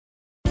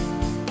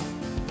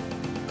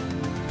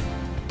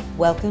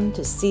Welcome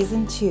to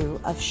Season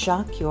 2 of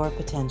Shock Your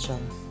Potential.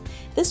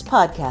 This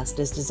podcast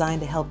is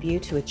designed to help you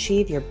to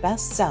achieve your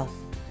best self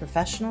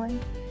professionally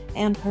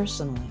and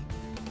personally.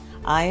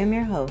 I am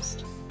your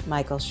host,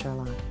 Michael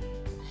Sherlock.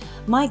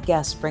 My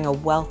guests bring a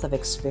wealth of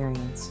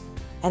experience,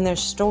 and their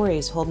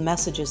stories hold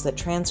messages that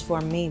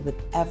transform me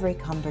with every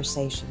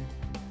conversation.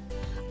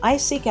 I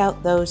seek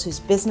out those whose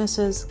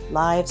businesses,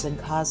 lives, and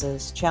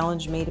causes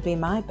challenge me to be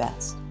my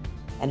best,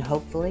 and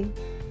hopefully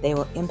they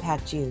will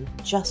impact you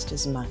just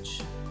as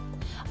much.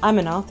 I'm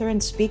an author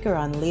and speaker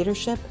on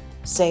leadership,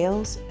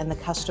 sales, and the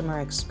customer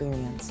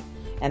experience,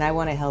 and I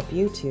want to help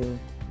you to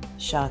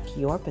shock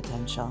your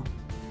potential.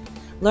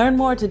 Learn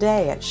more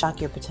today at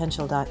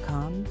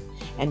shockyourpotential.com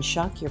and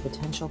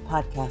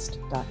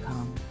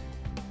shockyourpotentialpodcast.com.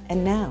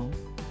 And now,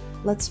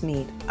 let's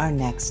meet our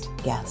next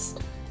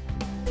guest.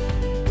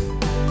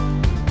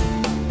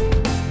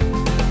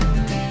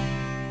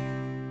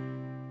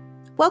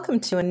 Welcome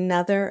to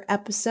another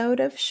episode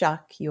of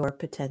Shock Your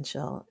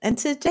Potential. And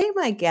today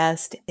my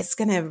guest is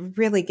going to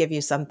really give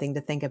you something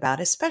to think about,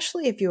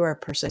 especially if you are a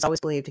person who's always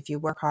believed if you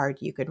work hard,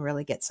 you can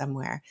really get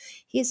somewhere.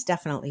 He's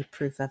definitely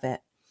proof of it.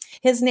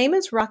 His name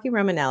is Rocky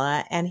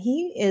Romanella, and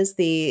he is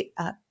the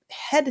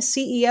head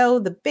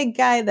CEO, the big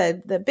guy,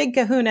 the big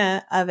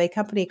kahuna of a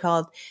company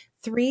called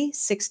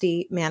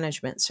 360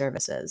 Management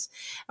Services.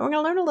 And we're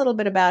going to learn a little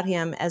bit about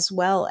him as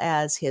well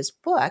as his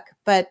book,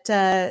 but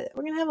we're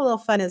going to have a little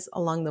fun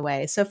along the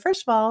way. So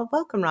first of all,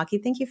 welcome, Rocky.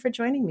 Thank you for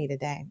joining me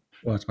today.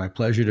 Well, it's my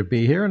pleasure to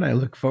be here, and I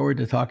look forward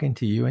to talking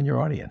to you and your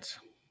audience.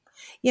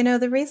 You know,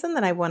 the reason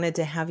that I wanted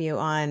to have you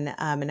on,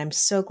 and I'm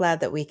so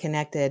glad that we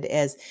connected,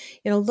 is,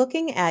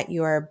 looking at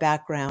your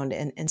background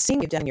and seeing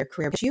what you've done in your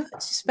career, because you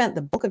spent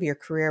the bulk of your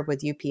career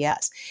with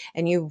UPS,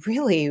 and you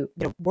really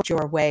worked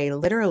your way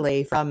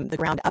literally from the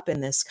ground up in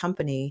this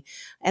company,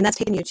 and that's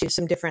taken you to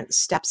some different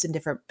steps and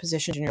different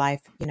positions in your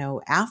life,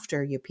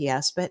 after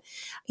UPS. But,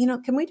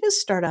 can we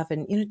just start off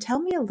and, tell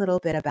me a little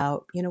bit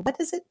about, what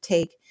does it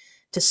take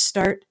to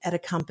start at a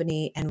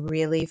company and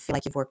really feel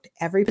like you've worked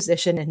every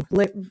position, and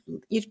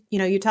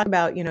you talk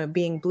about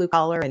being blue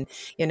collar and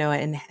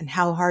and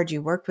how hard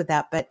you worked with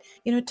that, but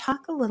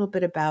talk a little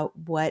bit about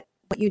what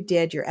you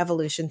did, your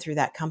evolution through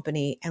that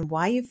company, and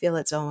why you feel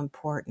it's so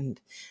important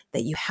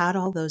that you had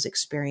all those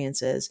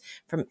experiences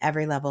from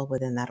every level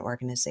within that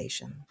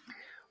organization.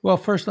 Well,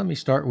 first, let me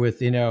start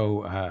with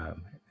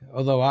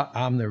although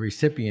I'm the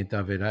recipient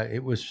of it,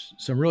 it was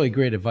some really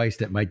great advice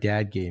that my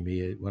dad gave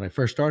me when I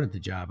first started the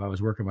job. I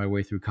was working my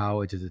way through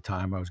college at the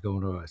time. I was going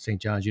to St.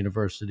 John's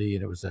University,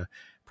 and it was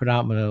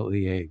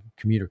predominantly a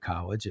commuter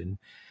college. And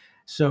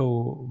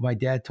so my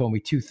dad told me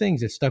two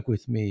things that stuck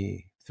with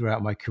me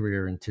throughout my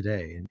career and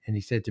today. And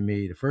he said to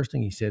me, the first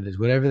thing he said is,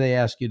 whatever they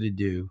ask you to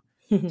do,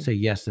 say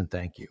yes and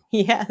thank you.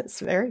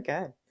 Yes, very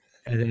good.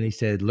 And then he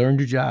said, learn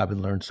your job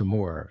and learn some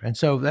more. And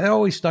so that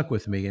always stuck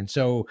with me. And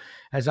so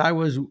as I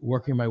was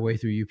working my way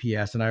through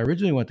UPS, and I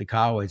originally went to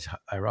college,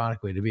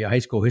 ironically, to be a high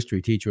school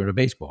history teacher and a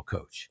baseball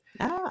coach.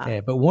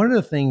 But one of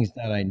the things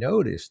that I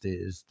noticed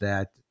is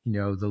that,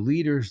 the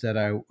leaders that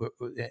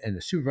and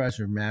the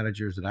supervisors and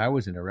managers that I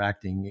was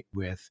interacting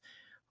with,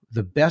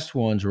 the best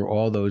ones were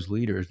all those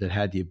leaders that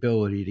had the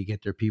ability to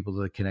get their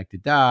people to connect the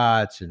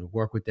dots and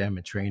work with them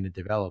and train and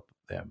develop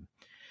them.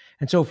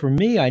 And so for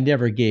me, I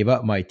never gave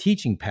up my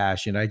teaching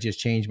passion. I just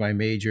changed my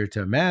major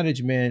to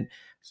management,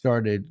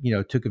 started,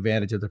 took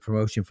advantage of the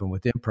promotion from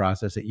within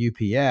process at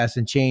UPS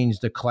and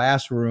changed the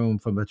classroom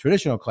from a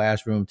traditional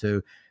classroom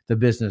to the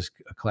business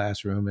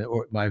classroom.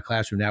 Or my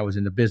classroom now was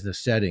in the business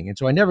setting. And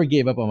so I never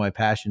gave up on my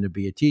passion to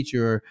be a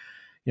teacher,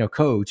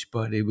 coach,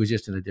 but it was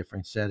just in a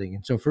different setting.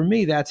 And so for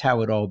me, that's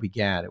how it all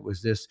began. It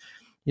was this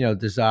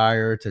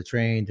desire to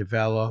train,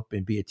 develop,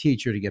 and be a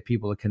teacher to get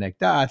people to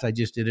connect dots. I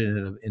just did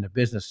it in a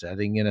business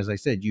setting. And as I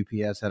said,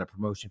 UPS had a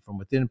promotion from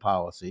within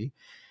policy.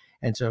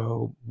 And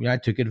so I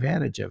took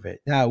advantage of it.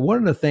 Now, one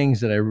of the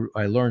things that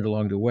I learned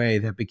along the way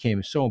that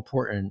became so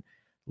important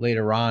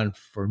later on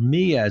for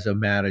me as a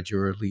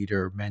manager,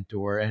 leader,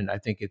 mentor, and I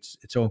think it's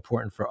so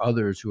important for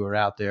others who are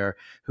out there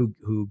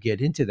who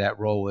get into that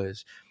role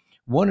is,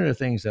 one of the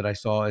things that I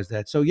saw is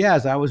that,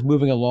 as I was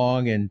moving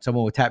along and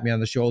someone would tap me on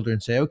the shoulder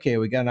and say, okay,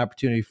 we got an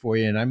opportunity for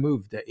you. And I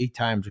moved 8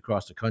 times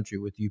across the country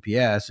with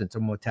UPS, and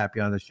someone would tap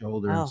you on the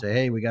shoulder and say,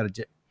 hey, we got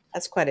a...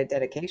 That's quite a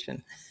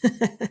dedication.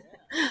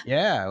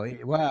 Yeah.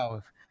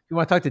 Wow. You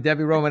want to talk to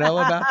Debbie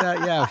Romanella about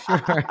that? Yeah,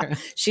 sure.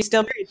 She's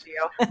still married to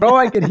you. Oh,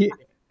 I could hear.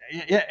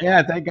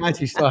 Yeah, thank God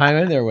she's still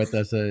hanging in there with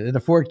us. And the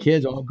 4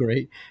 kids, all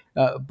great.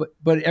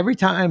 But every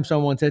time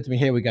someone said to me,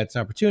 hey, we got this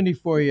opportunity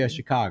for you at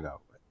Chicago,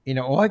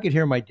 all I could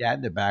hear my dad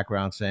in the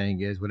background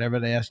saying is, whatever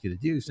they ask you to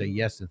do, say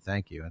yes and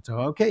thank you. And so,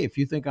 okay, if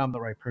you think I'm the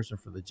right person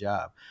for the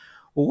job.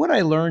 Well, what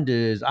I learned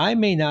is I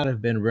may not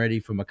have been ready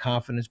from a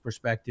confidence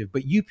perspective,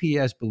 but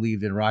UPS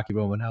believed in Rocky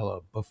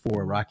Romanella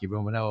before Rocky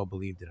Romanella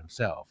believed in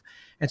himself.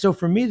 And so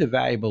for me, the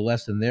valuable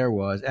lesson there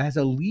was, as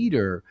a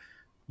leader,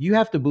 you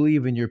have to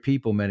believe in your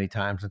people many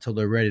times until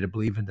they're ready to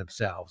believe in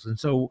themselves. And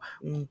so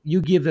Mm,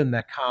 you give them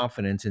that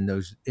confidence in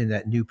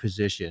that new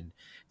position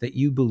that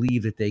you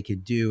believe that they can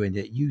do, and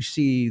that you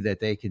see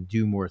that they can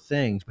do more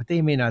things, but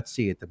they may not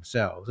see it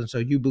themselves. And so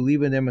you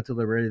believe in them until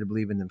they're ready to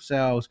believe in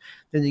themselves.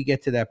 Then you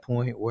get to that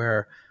point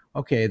where,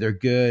 okay, they're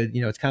good.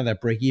 It's kind of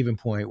that break even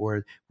point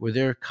where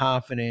their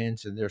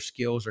confidence and their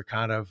skills are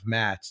kind of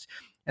matched.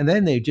 And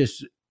then they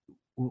just,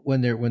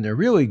 when they're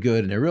really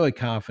good and they're really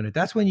confident,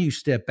 that's when you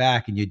step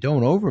back and you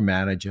don't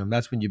overmanage them.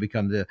 That's when you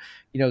become the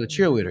mhm.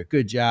 cheerleader.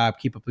 Good job,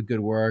 keep up the good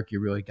work. You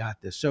really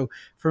got this. So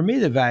for me,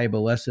 the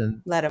valuable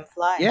lesson, Let them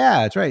fly.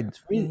 yeah, that's right.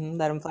 For me,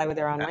 Let them fly with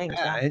their own wings.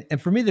 Yeah.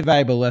 and for me, the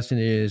valuable lesson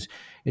is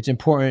it's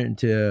important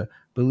to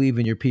believe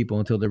in your people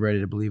until they're ready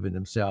to believe in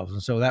themselves.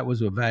 And so that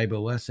was a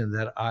valuable lesson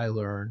that I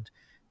learned,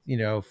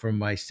 from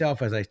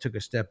myself as I took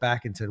a step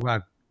back and said,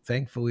 wow,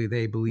 thankfully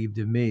they believed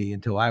in me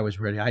until I was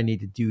ready. I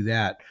need to do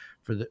that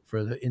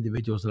for the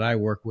individuals that I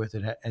work with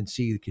and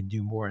see can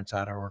do more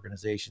inside our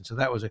organization. So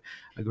that was a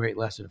great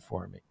lesson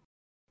for me.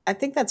 I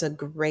think that's a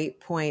great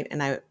point,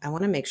 and I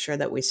want to make sure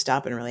that we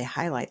stop and really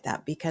highlight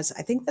that because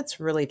I think that's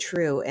really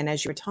true. And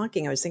as you were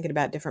talking, I was thinking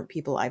about different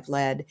people I've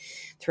led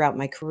throughout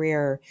my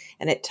career,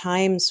 and at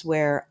times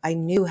where I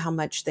knew how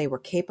much they were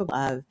capable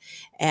of,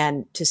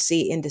 and to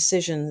see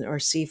indecision or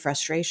see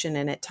frustration.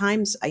 And at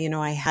times, I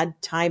had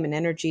time and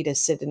energy to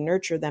sit and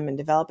nurture them and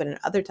develop it. And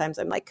other times,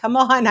 I'm like, come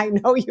on, I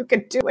know you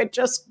can do it,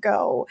 just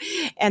go.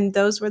 And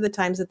those were the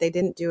times that they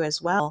didn't do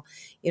as well.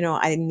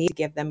 I need to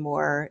give them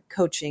more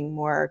coaching,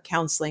 more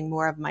counseling,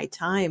 more of my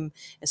time,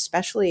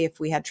 especially if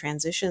we had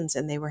transitions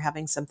and they were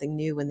having something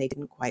new when they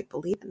didn't quite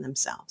believe in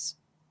themselves.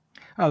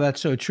 Oh,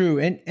 that's so true.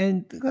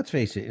 And let's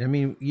face it. I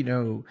mean,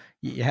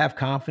 you have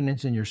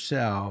confidence in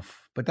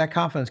yourself, but that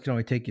confidence can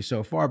only take you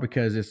so far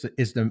because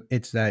it's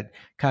that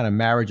kind of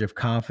marriage of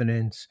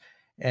confidence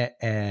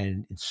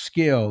and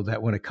skill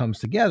that when it comes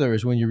together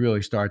is when you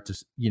really start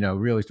to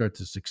really start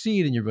to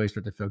succeed, and you really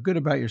start to feel good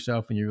about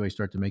yourself, and you really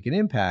start to make an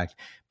impact.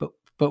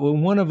 But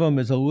when one of them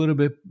is a little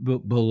bit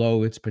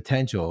below its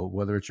potential,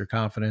 whether it's your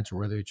confidence or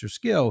whether it's your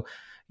skill,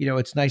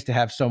 it's nice to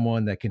have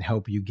someone that can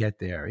help you get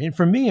there. And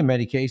for me, in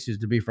many cases,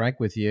 to be frank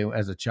with you,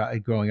 as a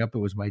child growing up, it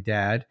was my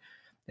dad.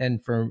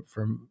 And from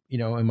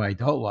in my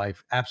adult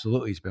life,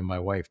 absolutely, it's been my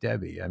wife,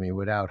 Debbie. I mean,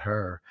 without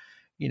her,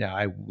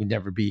 I would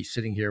never be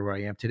sitting here where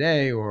I am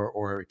today,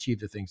 or achieve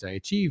the things I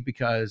achieved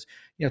because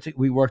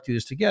we worked through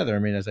this together. I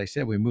mean, as I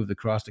said, we moved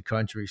across the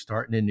country,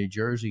 starting in New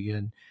Jersey,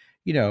 and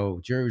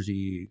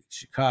Jersey,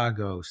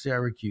 Chicago,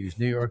 Syracuse,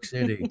 New York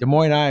City, Des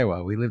Moines,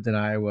 Iowa. We lived in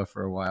Iowa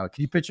for a while.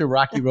 Can you picture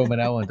Rocky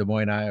Romanella in Des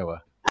Moines,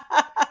 Iowa?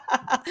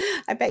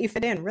 I bet you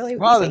fit in really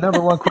Well, the easy.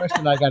 number one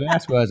question I got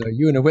asked was, "Are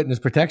you in a witness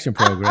protection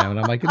program?" And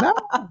I'm like, "No.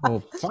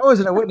 If I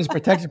was in a witness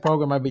protection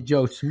program, I'd be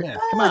Joe Smith.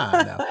 Come on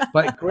now."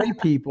 But great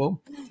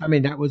people. I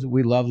mean,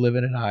 we love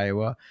living in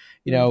Iowa.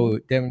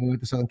 Mhm. Then we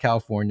went to Southern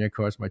California. Of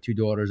course, my two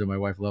daughters and my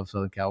wife love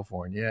Southern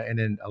California, and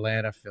then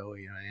Atlanta,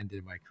 Philly. And I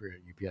ended my career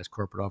at UPS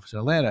corporate office in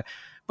Atlanta.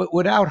 But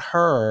without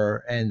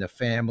her and the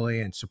family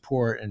and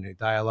support and the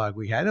dialogue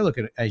we had, and look,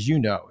 as you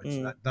know, it's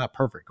Mm, not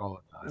perfect all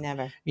the time.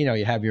 never.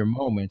 You have your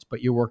moments,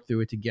 but you work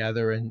through it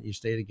together and you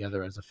stay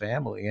together as a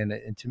family.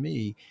 And to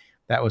me,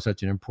 that was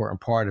such an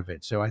important part of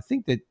it. So I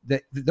think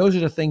that those are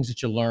the things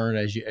that you learn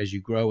as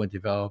you grow and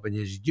develop. And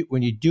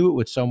when you do it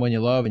with someone you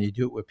love, and you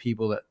do it with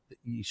people that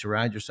you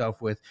surround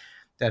yourself with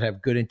that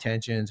have good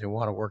intentions and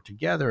want to work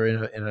together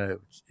in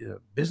a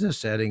business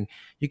setting,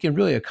 you can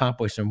really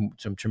accomplish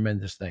some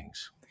tremendous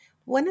things.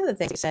 One of the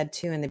things you said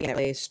too in the beginning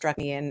that really struck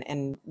me,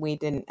 and we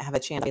didn't have a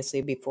chance,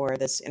 obviously, before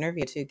this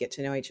interview to get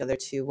to know each other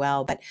too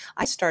well, but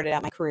I started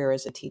out my career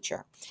as a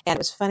teacher. And it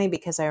was funny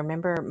because I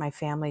remember my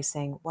family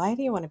saying, "Why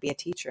do you want to be a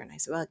teacher?" And I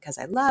said, "Well, because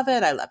I love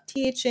it. I love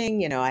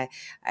teaching. I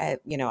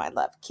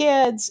love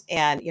kids."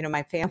 And,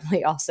 my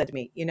family all said to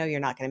me, "You're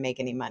not going to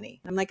make any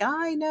money." I'm like,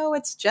 "I know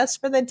it's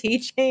just for the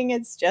teaching.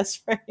 It's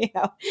just for,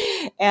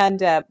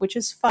 and which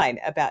is fine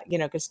about,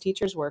 because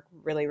teachers work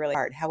really, really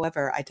hard.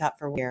 However, I taught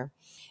for 1 year.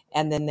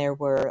 And then there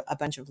were a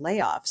bunch of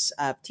layoffs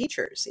of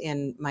teachers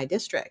in my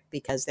district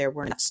because there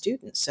weren't enough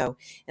students. So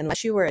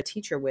unless you were a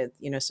teacher with,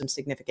 some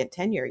significant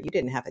tenure, you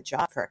didn't have a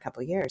job for a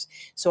couple of years.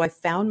 So I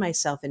found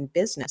myself in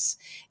business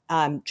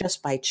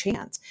just by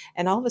chance.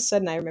 And all of a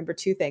sudden, I remember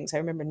two things. I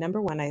remember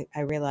number one, I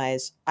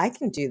realized I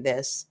can do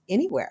this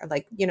anywhere.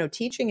 Like,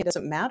 teaching, it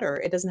doesn't matter.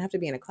 It doesn't have to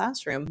be in a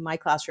classroom. My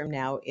classroom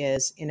now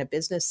is in a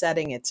business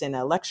setting. It's in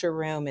a lecture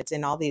room. It's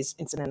in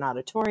it's in an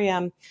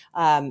auditorium.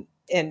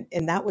 And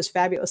that was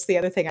fabulous. The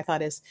other thing I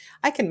thought is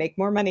I can make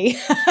more money.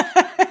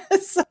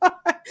 So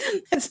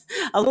it's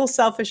a little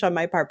selfish on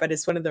my part, but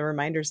it's one of the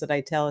reminders that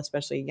I tell,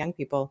 especially young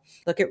people.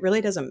 Look, it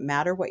really doesn't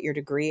matter what your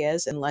degree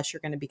is unless you're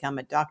going to become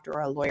a doctor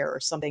or a lawyer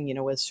or something,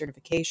 with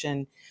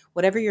certification.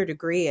 Whatever your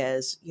degree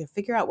is,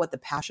 figure out what the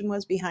passion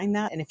was behind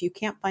that. And if you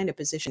can't find a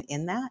position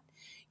in that,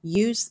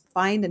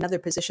 find another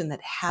position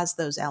that has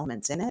those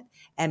elements in it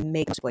and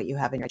make what you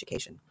have in your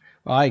education.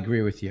 Well, I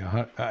agree with you.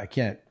 I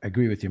can't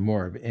agree with you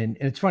more. And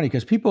it's funny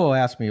because people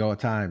ask me all the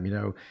time,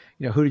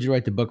 who did you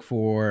write the book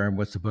for, and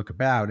what's the book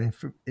about? And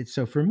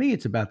so for me,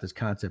 it's about this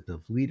concept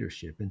of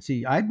leadership. And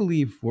see, I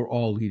believe we're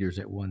all leaders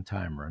at one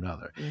time or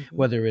another, Mm-hmm.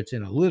 whether it's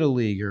in a little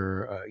league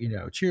or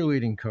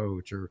cheerleading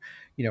coach or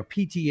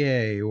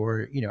PTA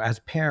or as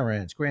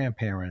parents,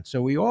 grandparents.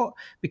 So we all,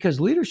 because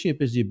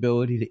leadership is the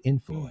ability to Mm-hmm.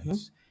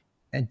 influence.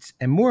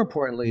 And more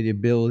importantly, the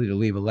ability to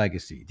leave a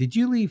legacy. Did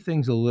you leave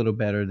things a little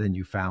better than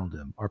you found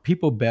them? Are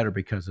people better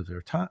because of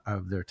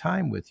their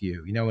time with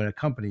you? In a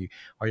company,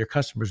 are your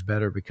customers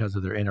better because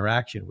of their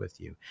interaction with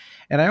you?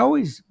 And I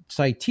always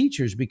cite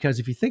teachers because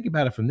if you think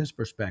about it from this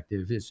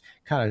perspective, it's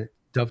kind of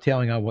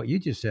dovetailing on what you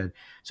just said.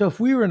 So if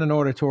we were in an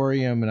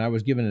auditorium and I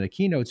was giving a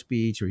keynote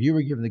speech, or you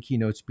were giving the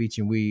keynote speech,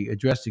 and we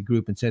addressed the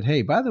group and said,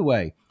 "Hey, by the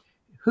way,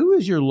 who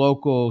is your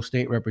local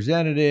state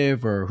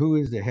representative, or who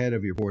is the head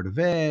of your board of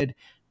ed?"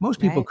 Most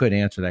people Right. couldn't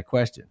answer that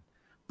question.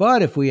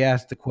 But if we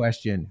asked the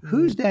question, Mm-hmm.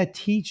 who's that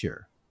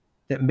teacher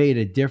that made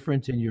a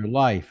difference in your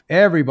life?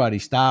 Everybody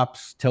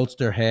stops, tilts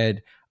their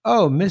head.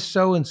 Oh, Miss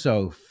So and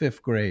so,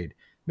 fifth grade.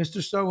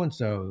 Mr. So and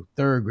so,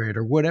 third grade,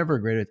 or whatever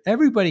grade it is.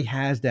 Everybody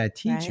has that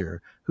Right.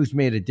 teacher who's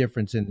made a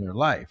difference in their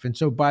life. And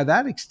so, by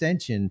that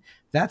extension,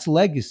 that's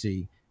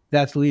legacy,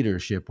 that's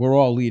leadership. We're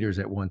all leaders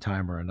at one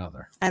time or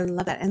another. I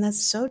love that. And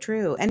that's so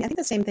true. And I think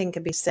the same thing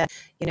could be said,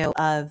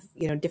 of,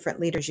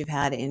 different leaders you've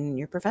had in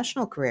your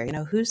professional career.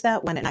 Who's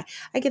that one? And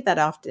I get that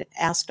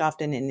asked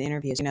often in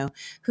interviews,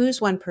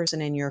 who's one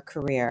person in your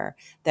career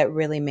that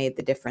really made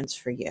the difference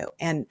for you?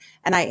 And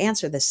I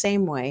answer the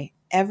same way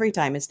every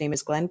time. His name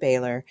is Glenn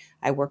Baylor.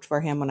 I worked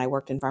for him when I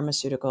worked in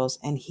pharmaceuticals,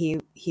 and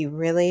he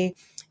really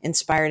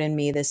inspired in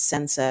me this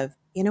sense of,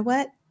 you know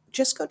what?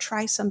 Just go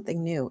try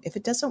something new. If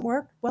it doesn't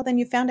work, well, then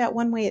you found out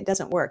one way it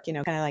doesn't work, kind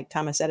of like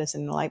Thomas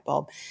Edison and the light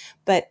bulb.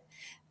 But,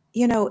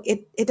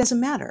 it doesn't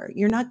matter.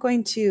 You're not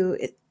going to,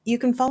 you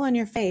can fall on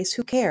your face.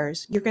 Who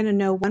cares? You're going to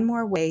know one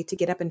more way to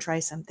get up and try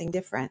something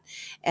different.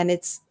 And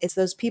it's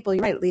those people,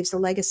 you're right. It leaves a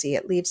legacy.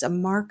 It leaves a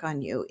mark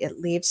on you. It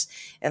leaves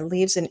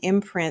an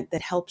imprint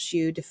that helps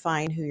you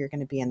define who you're going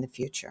to be in the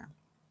future.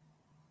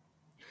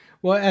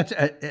 Well,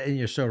 and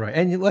you're so right.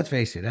 And let's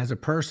face it, as a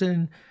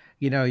person,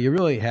 you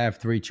really have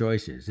three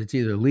choices. It's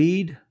either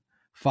lead,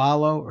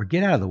 follow, or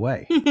get out of the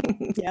way.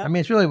 I Yep.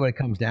 mean, it's really what it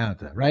comes down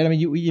to, right? I mean,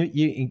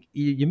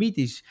 you meet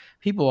these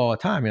people all the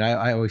time, and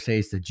I always say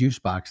it's the juice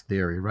box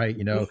theory, right?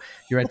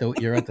 You're at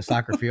the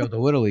soccer field, the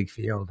little league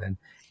field, and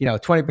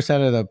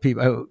 20% of the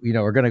people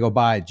are going to go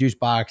buy juice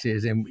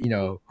boxes, and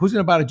who's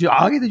going to buy the juice?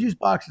 I'll get the juice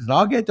boxes, and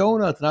I'll get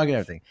donuts, and I'll get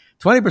everything.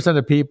 20%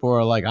 of people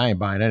are like, I ain't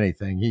buying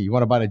anything. You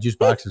want to buy the juice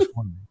boxes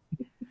for me?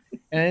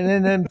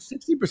 And then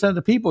 60% of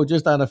the people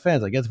just on the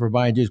fence. I guess if we're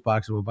buying juice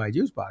boxes, we'll buy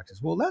juice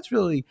boxes. Well, that's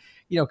really,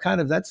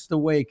 kind of that's the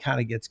way it kind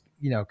of gets,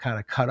 kind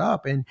of cut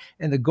up. And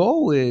the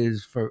goal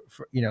is for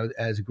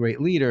as a great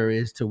leader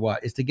is to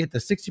what? Is to get the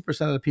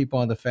 60% of the people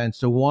on the fence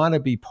to want to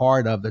be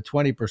part of the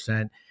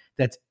 20%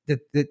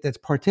 that's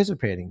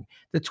participating.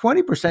 The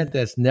 20%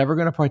 that's never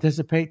going to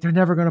participate, they're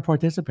never going to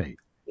participate.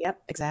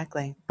 Yep,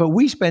 exactly. But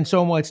we spend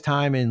so much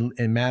time in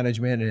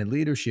management and in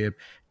leadership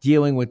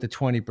dealing with the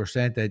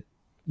 20% that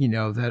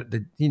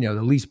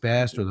the least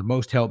best or the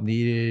most help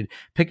needed.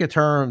 Pick a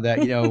term that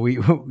we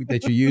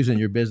that you use in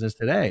your business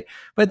today.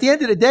 But at the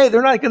end of the day,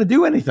 they're not going to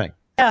do anything.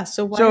 Yeah.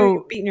 So why are you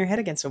So beating your head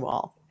against a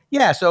wall?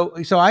 yeah, so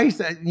I used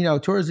to,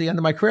 towards the end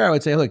of my career, I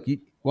would say, look,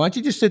 why don't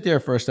you just sit there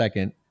for a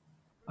second?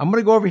 I'm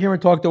going to go over here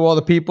and talk to all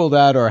the people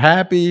that are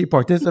happy,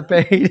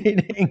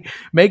 participating,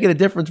 making a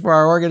difference for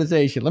our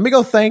organization. Let me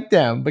go thank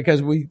them,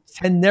 because we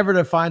tend never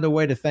to find a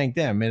way to thank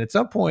them. And at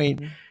some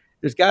point, Mhm.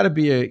 there's got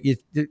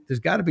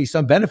to be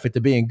some benefit to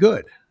being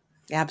good.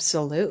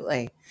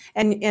 Absolutely.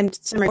 And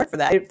some reward for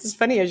that. It's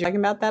funny as you're talking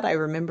about that. I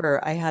remember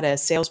I had a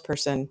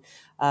salesperson,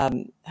 I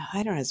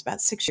don't know, it's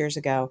about 6 years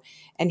ago,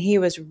 and he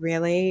was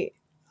really,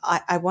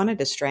 I wanted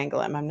to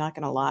strangle him. I'm not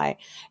going to lie.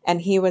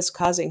 And he was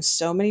causing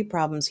so many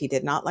problems. He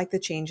did not like the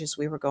changes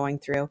we were going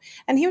through.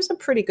 And he was a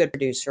pretty good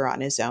producer on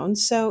his own.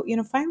 So,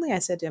 finally I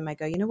said to him, I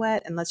go, you know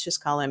what? And let's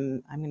just call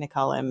him, I'm going to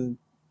call him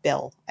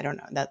Bill. I don't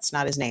know. That's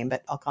not his name,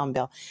 but I'll call him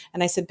Bill.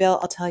 And I said, Bill,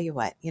 I'll tell you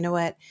what,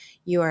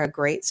 you are a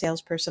great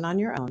salesperson on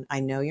your own. I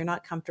know you're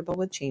not comfortable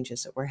with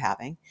changes that we're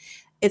having.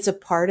 It's a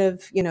part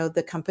of,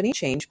 the company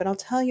change, but I'll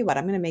tell you what,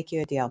 I'm going to make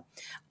you a deal.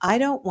 I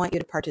don't want you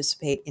to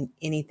participate in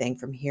anything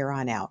from here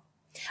on out.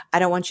 I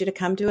don't want you to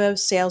come to a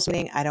sales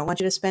meeting. I don't want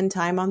you to spend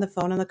time on the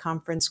phone on the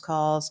conference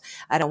calls.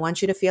 I don't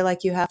want you to feel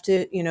like you have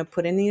to,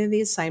 put any of the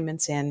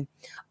assignments in.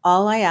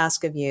 All I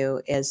ask of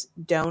you is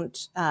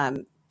don't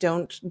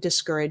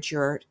discourage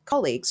your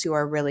colleagues who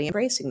are really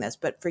embracing this.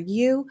 But for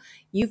you,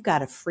 you've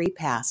got a free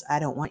pass. I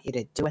don't want you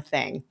to do a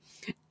thing.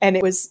 And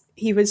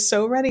he was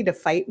so ready to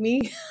fight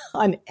me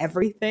on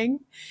everything.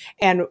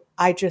 And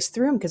I just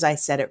threw him because I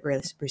said it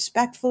really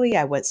respectfully.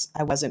 I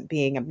wasn't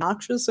being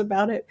obnoxious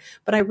about it,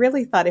 but I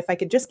really thought if I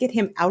could just get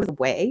him out of the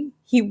way,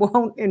 he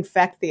won't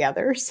infect the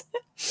others.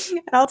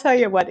 And I'll tell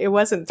you what, it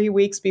wasn't 3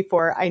 weeks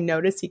before I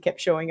noticed he kept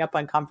showing up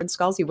on conference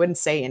calls. He wouldn't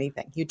say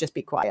anything. He'd just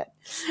be quiet.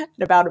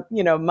 And about,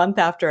 a month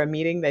after a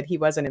meeting that he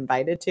wasn't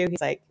invited to,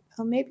 he's like,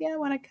 "Oh, maybe I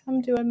want to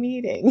come to a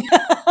meeting."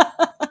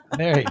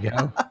 There you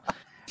go.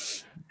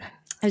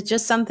 It's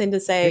just something to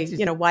say, It's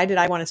just, why did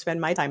I want to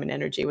spend my time and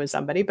energy with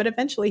somebody? But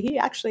eventually he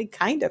actually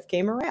kind of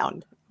came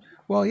around.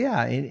 well,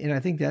 yeah, and I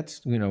think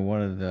that's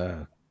one of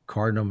the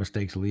cardinal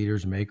mistakes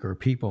leaders make or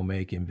people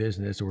make in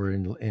business or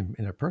in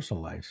their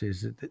personal lives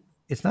is that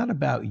it's not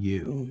about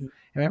you. Mhm.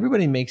 And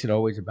everybody makes it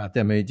always about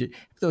them.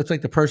 So it's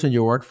like the person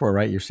you work for,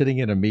 right? You're sitting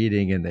in a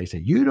meeting and they say,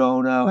 "You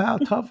don't know how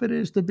tough it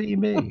is to be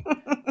me,"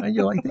 and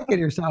you're like thinking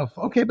to yourself,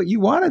 "Okay, but you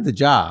wanted the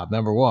job,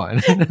 number one."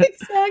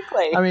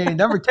 Exactly. I mean,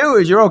 number two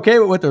is you're okay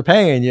with what they're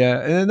paying you,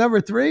 and then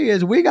number three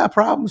is we got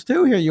problems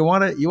too here. You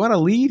want to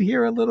lead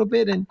here a little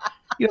bit, and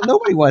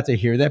nobody wants to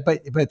hear that,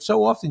 but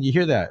so often you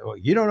hear that. Well,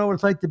 you don't know what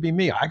it's like to be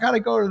me. I got to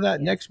go to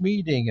that Yes. next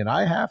meeting, and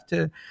I have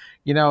to,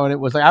 And it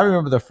was like I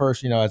remember the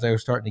first, as I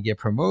was starting to get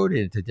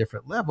promoted to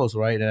different levels,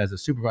 right? And as a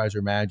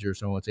supervisor, manager,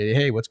 someone would say,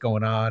 "Hey, what's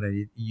going on?"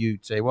 And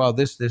you'd say, "Well,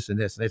 this, and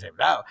this," and they say,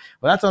 "No,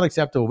 well, that's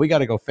unacceptable. We got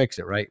to go fix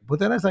it," right? But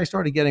then as I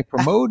started getting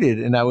promoted,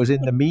 and I was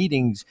in the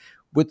meetings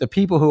with the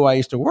people who I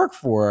used to work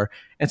for.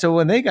 And so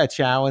when they got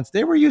challenged,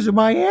 they were using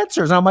my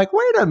answers. I'm like,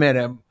 wait a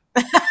minute.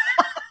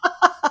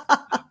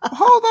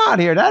 Hold on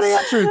here. That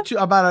answer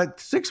about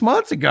 6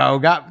 months ago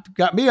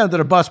got me under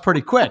the bus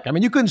pretty quick. I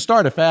mean, you couldn't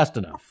start it fast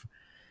enough,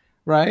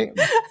 right?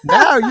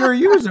 Now you're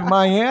using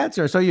my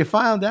answer. So you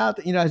found out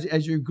that,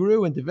 as you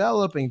grew and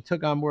developed and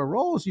took on more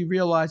roles, you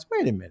realized,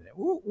 wait a minute,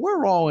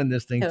 we're all in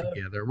this thing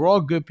together. We're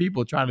all good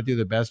people trying to do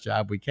the best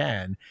job we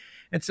can.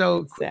 And so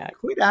Exactly.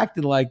 quit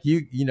acting like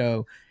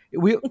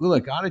we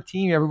look on a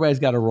team, everybody's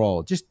got a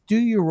role. Just do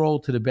your role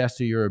to the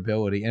best of your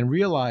ability and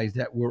realize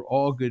that we're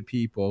all good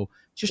people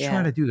just trying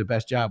Yeah. to do the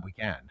best job we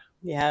can.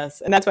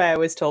 Yes. And that's why I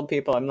always told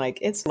people, I'm like,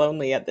 it's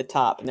lonely at the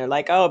top. And they're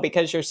like, "Oh,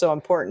 because you're so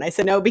important." I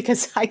said, "No,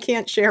 because I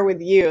can't share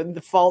with you the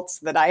faults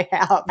that I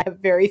have. I have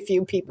very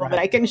few people that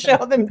I Right. can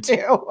show them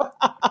to."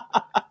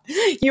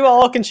 You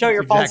all can show That's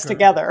your faults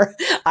exactly right. together.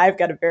 I've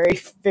got a very,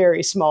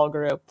 very small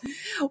group.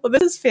 Well,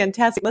 this is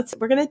fantastic.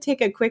 We're going to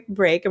take a quick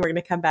break and we're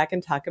going to come back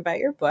and talk about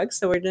your book.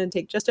 So we're going to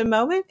take just a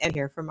moment and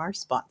hear from our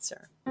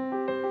sponsor.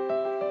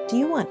 Do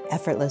you want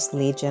effortless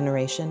lead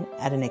generation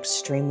at an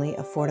extremely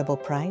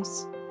affordable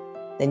price?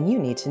 Then you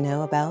need to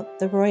know about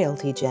the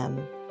Royalty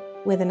Gem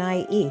with an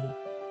IE,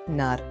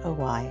 not a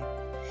Y.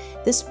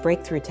 This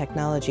breakthrough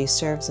technology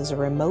serves as a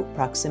remote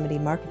proximity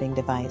marketing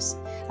device,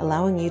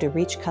 allowing you to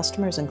reach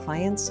customers and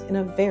clients in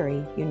a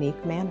very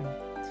unique manner.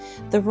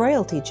 The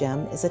Royalty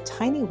Gem is a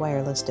tiny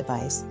wireless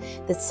device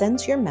that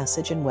sends your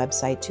message and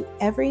website to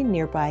every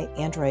nearby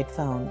Android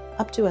phone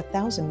up to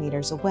 1,000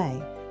 meters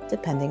away,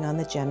 depending on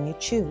the gem you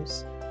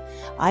choose.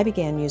 I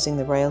began using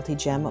the Royalty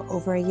Gem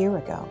over a year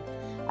ago.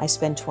 I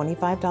spend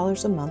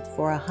 $25 a month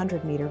for a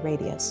 100-meter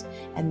radius,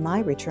 and my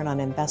return on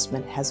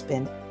investment has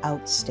been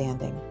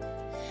outstanding.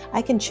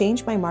 I can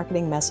change my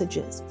marketing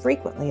messages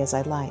frequently as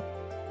I like,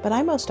 but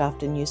I most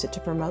often use it to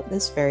promote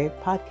this very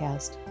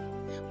podcast.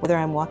 Whether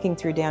I'm walking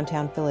through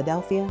downtown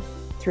Philadelphia,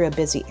 through a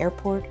busy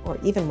airport, or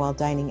even while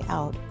dining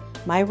out,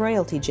 my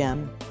Royalty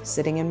Gem,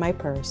 sitting in my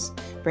purse,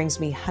 brings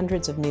me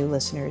hundreds of new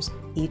listeners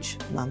each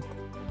month.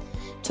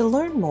 To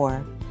learn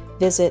more,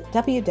 visit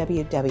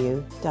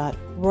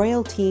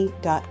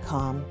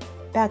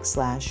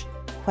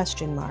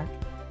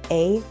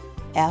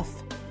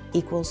www.royalty.com/AF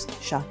equals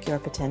shock your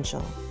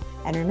potential.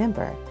 And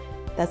remember,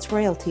 that's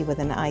royalty with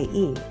an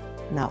IE,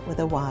 not with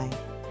a Y.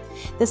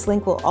 This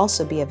link will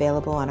also be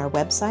available on our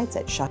websites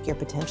at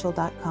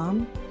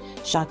shockyourpotential.com,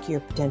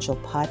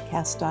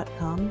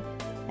 shockyourpotentialpodcast.com,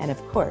 and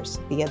of course,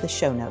 via the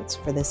show notes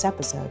for this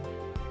episode.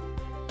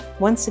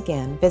 Once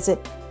again,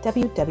 visit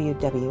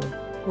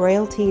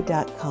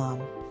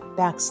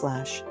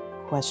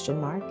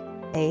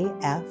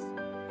www.royalty.com/AF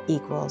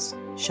equals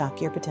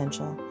shock your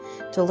potential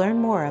to learn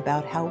more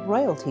about how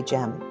Royalty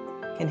Gem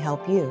can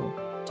help you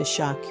to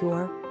shock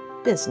your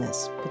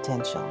business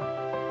potential.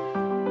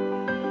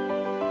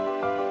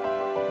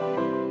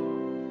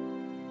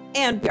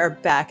 And we are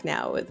back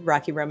now with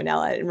Rocky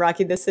Romanella. And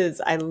Rocky,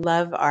 I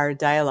love our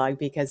dialogue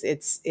because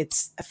it's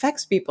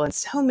affects people in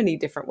so many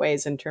different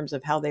ways in terms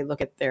of how they look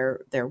at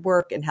their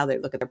work and how they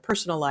look at their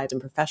personal lives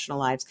and professional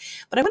lives.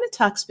 But I want to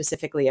talk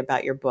specifically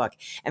about your book.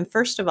 And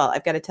first of all,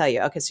 I've got to tell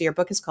you, okay, so your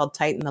book is called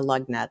Tighten the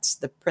Lug Nuts,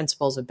 The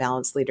Principles of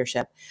Balanced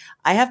Leadership.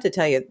 I have to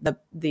tell you,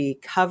 the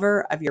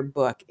cover of your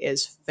book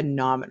is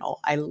phenomenal.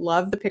 I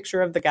love the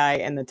picture of the guy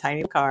in the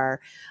tiny car.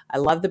 I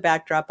love the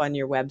backdrop on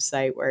your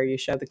website where you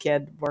show the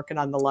kid working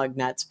on the lug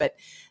nuts. But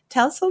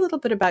tell us a little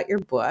bit about your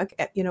book.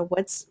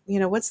 What's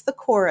the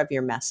core of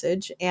your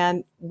message,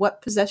 and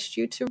what possessed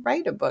you to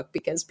write a book?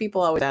 Because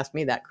people always ask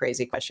me that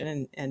crazy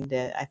question, and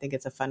I think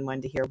it's a fun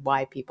one to hear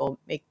why people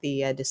make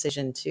the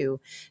decision to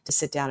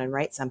sit down and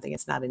write something.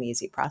 It's not an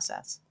easy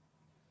process.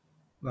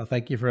 Well,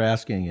 thank you for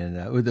asking.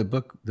 And with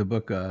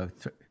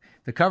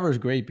the cover is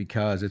great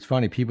because it's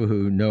funny. People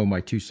who know my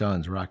two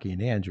sons, Rocky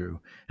and Andrew,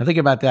 and think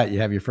about that. You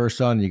have your first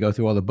son, and you go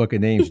through all the book of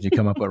names, and you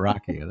come up with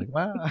Rocky. You're like,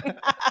 wow.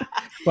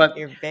 But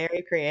You're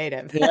very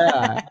creative.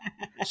 yeah.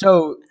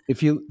 So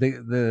if you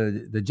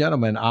the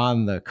gentleman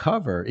on the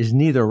cover is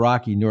neither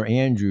Rocky nor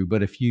Andrew,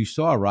 but if you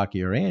saw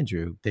Rocky or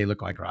Andrew, they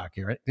look like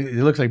Rocky, right? It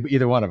looks like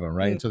either one of them,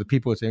 right? And so the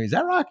people would say, "Is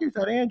that Rocky or is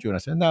that Andrew?" And I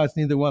said, "No, it's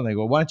neither one." They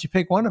go, "Why don't you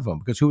pick one of them?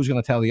 Because who's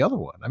going to tell the other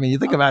one?" I mean, you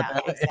think Oh about yeah,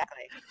 that.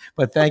 exactly.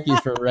 But thank you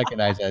for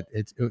recognizing that.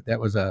 It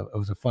was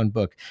a fun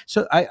book.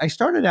 So I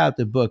started out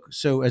the book.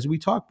 So as we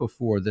talked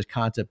before, this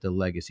concept of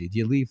legacy. Do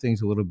you leave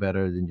things a little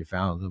better than you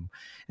found them?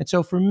 And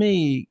so for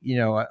me,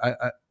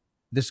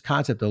 this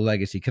concept of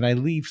legacy, can I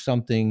leave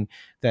something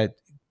that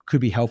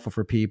could be helpful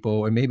for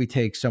people, and maybe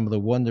take some of the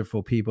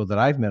wonderful people that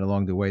I've met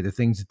along the way, the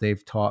things that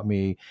they've taught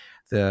me,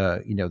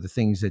 the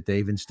things that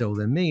they've instilled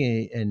in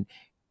me, and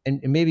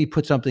maybe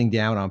put something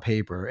down on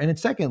paper. And then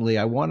secondly,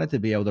 I wanted to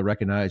be able to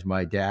recognize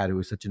my dad, who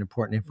was such an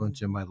important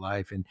influence in my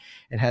life, and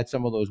had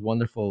some of those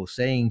wonderful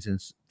sayings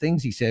and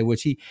things he said,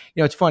 which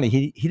it's funny,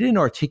 he didn't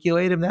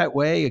articulate him that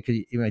way.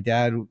 My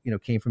dad,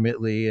 came from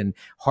Italy, and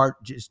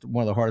just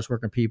one of the hardest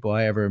working people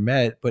I ever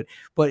met. But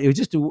it was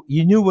just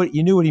you knew what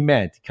he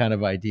meant, kind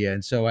of idea.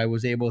 And so I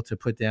was able to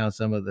put down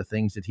some of the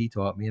things that he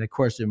taught me. And of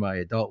course, in my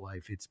adult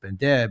life, it's been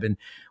Deb, and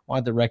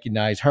wanted to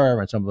recognize her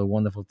and some of the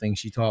wonderful things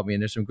she taught me.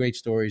 And there's some great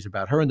stories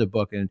about her in the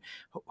book. And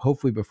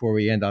hopefully before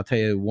we end, I'll tell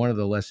you one of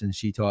the lessons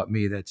she taught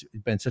me that's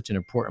been such an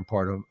important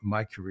part of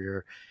my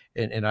career,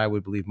 and I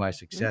would believe my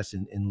success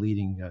in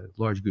leading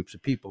large groups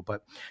of people.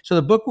 But so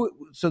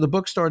the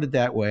book started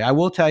that way. I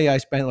will tell you, I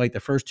spent like the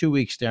first 2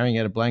 weeks staring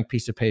at a blank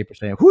piece of paper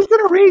saying, who's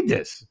going to read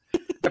this?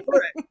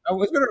 I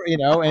was going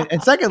to,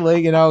 and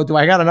secondly, do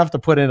I got enough to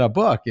put in a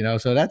book?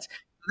 So that's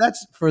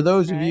for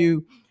those of Right.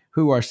 you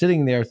who are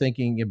sitting there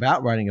thinking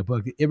about writing a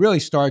book. It really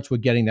starts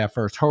with getting that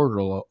first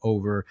hurdle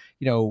over,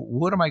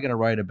 what am I going to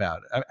write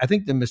about? I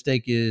think the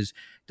mistake is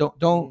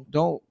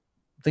don't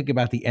think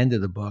about the end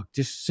of the book.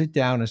 Just sit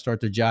down and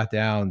start to jot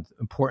down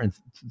important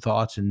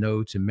thoughts and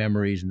notes and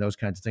memories and those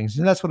kinds of things.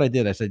 And that's what I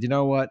did. I said, you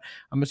know what?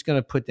 I'm just going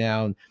to put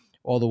down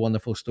all the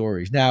wonderful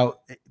stories. Now,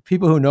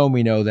 people who know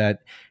me know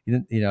that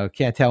I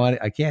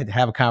can't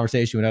have a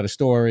conversation without a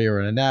story or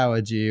an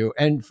analogy.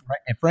 And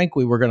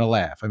frankly, we're going to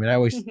laugh. I mean, I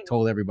always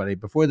told everybody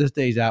before this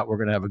day's out, we're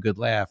going to have a good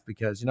laugh,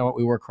 because you know what,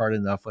 we work hard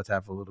enough. Let's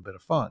have a little bit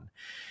of fun.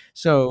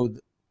 So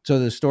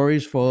the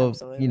story's full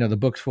Absolutely. of, the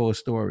book's full of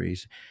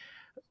stories.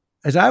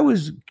 As I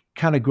was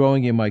kind of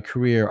growing in my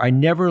career, I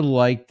never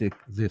liked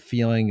the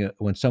feeling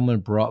when someone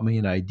brought me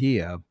an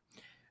idea.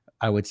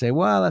 I would say,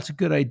 well, that's a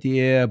good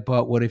idea,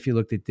 but what if you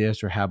looked at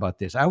this, or how about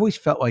this? I always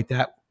felt like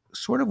that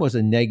sort of was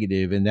a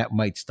negative, and that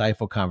might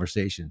stifle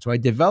conversation. So I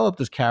developed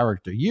this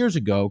character years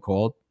ago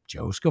called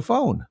Joe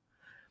Scafone.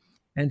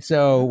 And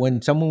so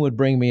when someone would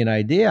bring me an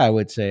idea, I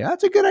would say,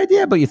 that's a good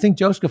idea, but you think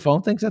Joe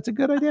Scafone thinks that's a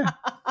good idea?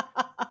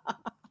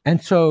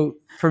 And so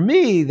for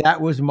me, that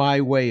was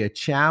my way of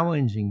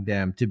challenging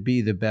them to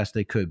be the best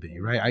they could be,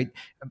 right?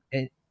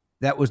 And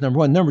that was number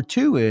one. Number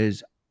two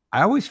is,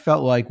 I always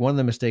felt like one of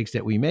the mistakes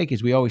that we make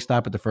is we always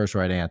stop at the first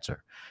right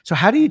answer. So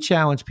how do you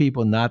challenge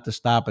people not to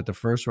stop at the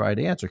first right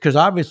answer? Because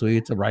obviously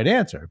it's a right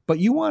answer, but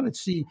you want to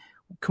see,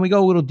 can we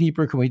go a little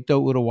deeper? Can we go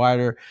a little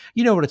wider?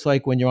 You know what it's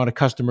like when you're on a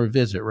customer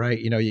visit, right?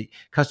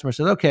 Customer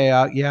says, okay,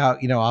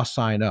 I'll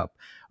sign up.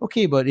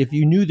 Okay, but if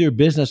you knew their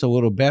business a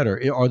little better,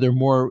 are there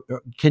more?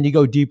 Can you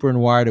go deeper and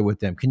wider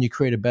with them? Can you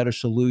create a better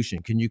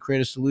solution? Can you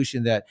create a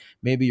solution that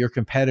maybe your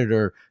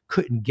competitor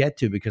couldn't get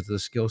to because of the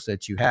skill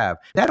sets you have?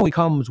 That only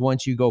comes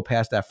once you go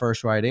past that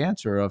first right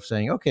answer of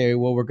saying, okay,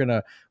 well, we're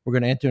gonna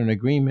enter an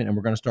agreement and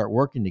we're gonna start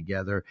working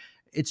together.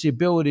 It's the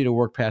ability to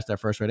work past that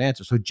first right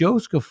answer. So Joe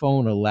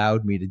Scafone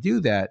allowed me to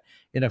do that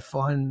in a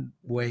fun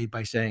way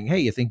by saying, hey,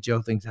 you think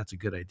Joe thinks that's a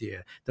good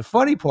idea? The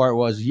funny part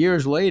was,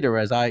 years later,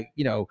 as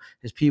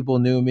as people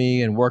knew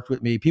me and worked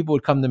with me, people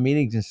would come to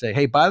meetings and say,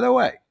 hey, by the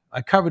way,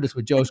 I covered this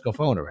with Joe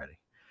Scafone already.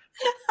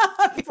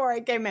 Before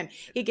I came in,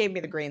 he gave me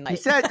the green light. He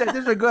said that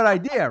this is a good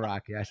idea,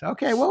 Rocky. I said,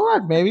 okay, well,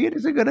 look, maybe it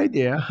is a good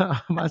idea.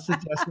 I'm not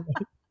suggesting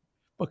it,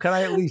 but can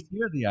I at least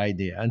hear the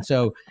idea? And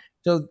so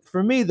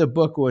for me, the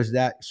book was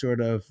that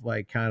sort of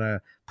like kind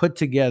of put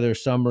together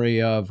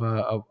summary of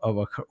a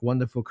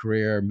wonderful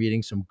career,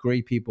 meeting some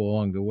great people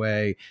along the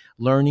way,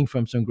 learning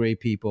from some great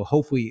people,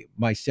 hopefully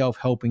myself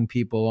helping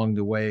people along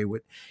the way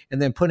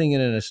and then putting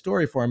it in a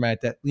story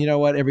format that, you know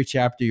what, every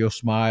chapter you'll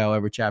smile,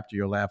 every chapter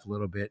you'll laugh a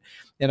little bit.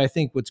 And I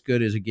think what's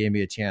good is it gave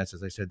me a chance,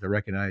 as I said, to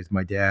recognize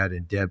my dad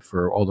and Deb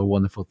for all the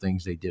wonderful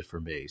things they did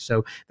for me.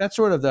 So that's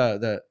sort of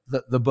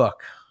the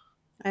book.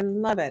 I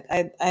love it.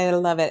 I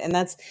love it. And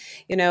that's,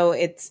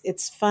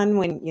 it's fun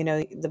when,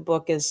 the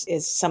book is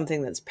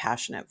something that's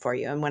passionate for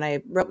you. And when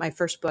I wrote my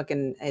first book,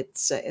 and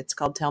it's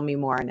called Tell Me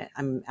More, and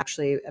I'm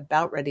actually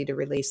about ready to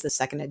release the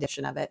second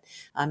edition of it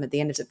at the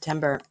end of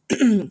September,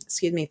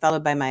 excuse me,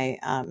 followed by my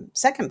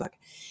second book.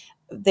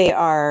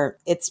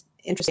 It's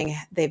interesting.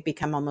 They've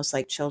become almost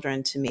like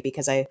children to me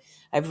because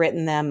I've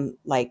written them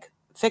like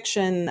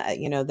fiction.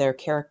 They're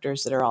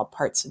characters that are all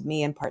parts of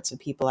me and parts of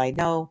people I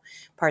know,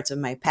 parts of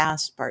my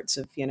past, parts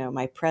of,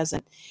 my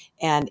present.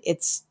 And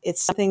it's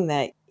something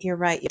that, you're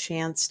right, you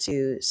chance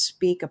to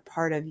speak a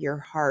part of your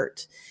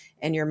heart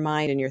and your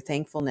mind and your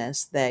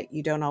thankfulness that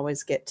you don't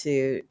always get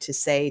to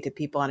say to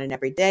people on an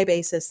everyday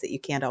basis, that you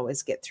can't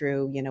always get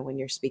through, when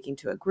you're speaking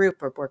to a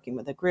group or working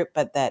with a group,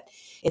 but that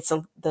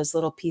those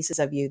little pieces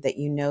of you that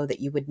that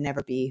you would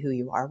never be who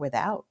you are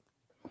without.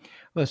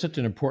 Well, it's such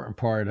an important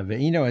part of it,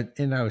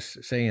 and I was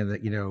saying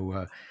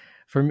that,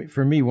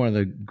 for me, one of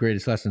the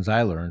greatest lessons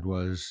I learned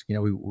was,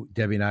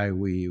 Debbie and I,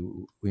 we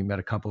met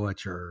a couple at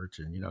church,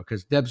 and,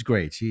 because Deb's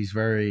great. She's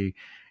very,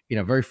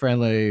 very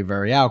friendly,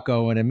 very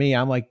outgoing. And me,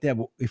 I'm like, Deb,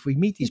 if we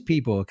meet these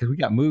people, because we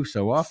got moved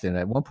so often,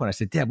 at one point I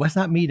said, Deb, let's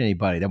not meet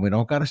anybody. Then we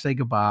don't got to say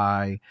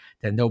goodbye.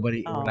 Then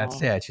we're not Oh,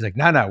 sad. She's like,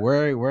 no,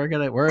 we're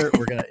gonna,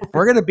 if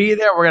we're gonna be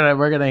there,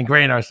 we're gonna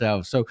ingrain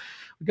ourselves. So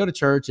we go to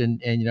church, and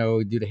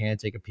do the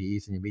handshake a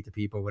piece, and you meet the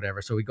people,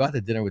 whatever. So we go out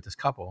to dinner with this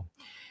couple,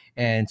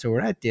 and so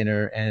we're at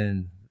dinner,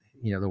 and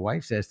the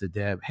wife says to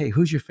Deb, "Hey,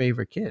 who's your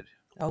favorite kid?"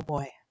 oh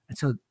boy. And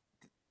so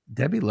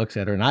Debbie looks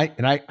at her, and I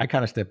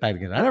kind of step back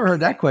again. I never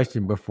heard that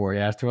question before. He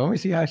asked her, "Let me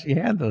see how she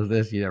handles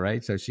this,"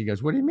 right? So she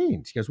goes, "What do you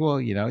mean?" She goes,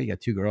 "Well, you got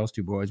two girls,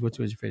 two boys. Which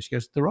was your favorite?" She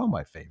goes, "They're all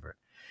my favorite."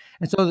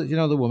 And so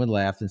the woman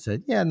laughed and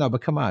said, "Yeah, no,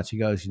 but come on." She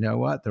goes, "You know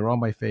what? They're all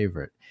my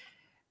favorite."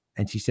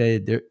 And she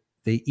said,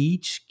 they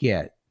each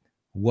get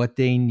what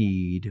they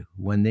need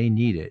when they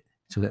need it.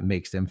 So that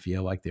makes them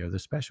feel like they're the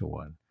special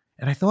one.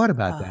 And I thought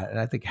about Oh, that. And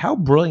I think, how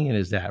brilliant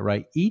is that,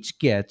 right? Each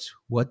gets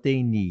what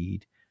they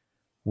need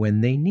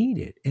when they need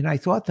it. And I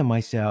thought to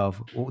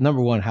myself, well,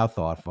 number one, how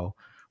thoughtful.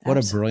 What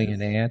a brilliant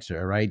absolutely.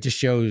 answer, right? Just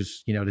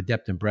shows, the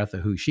depth and breadth of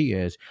who she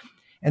is.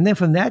 And then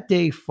from that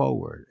day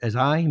forward, as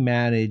I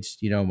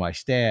managed, my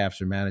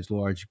staffs or managed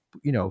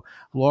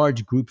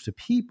large groups of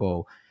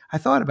people, I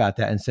thought about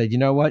that and said, you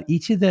know what?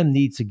 Each of them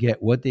needs to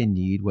get what they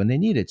need when they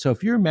need it. So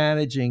if you're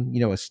managing,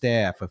 a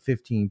staff of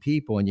 15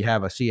 people and you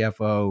have a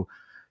CFO,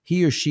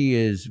 he or she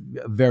is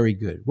very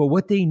good. Well,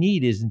 what they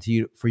need isn't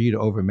for you to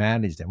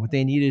overmanage them. What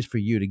they need is for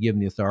you to give them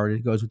the authority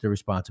that goes with their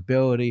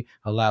responsibility,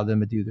 allow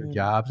them to do their Mm,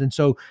 jobs. And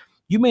so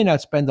you may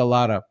not spend a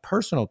lot of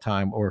personal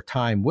time or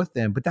time with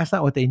them, but that's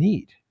not what they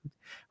need,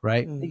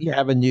 right? mm, You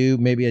have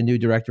maybe a new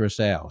director of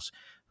sales.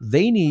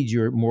 They need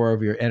more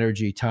of your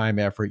energy, time,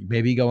 effort.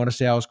 Maybe you go on a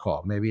sales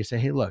call. Maybe you say,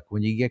 "Hey, look,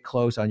 when you get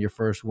close on your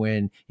first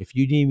win, if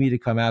you need me to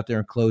come out there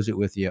and close it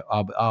with you,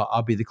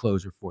 I'll be the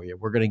closer for you.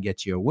 We're going to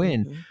get you a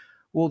win." mhm,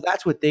 Well,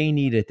 that's what they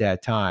need at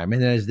that time.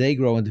 And then as they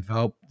grow and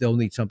develop, they'll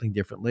need something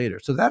different later.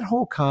 So that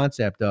whole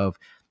concept of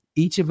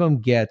each of them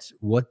gets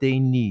what they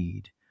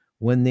need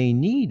when they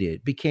need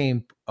it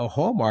became a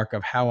hallmark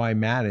of how I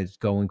managed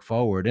going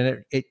forward.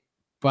 And it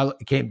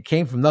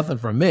came from nothing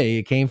from me.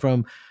 It came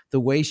from the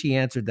way she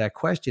answered that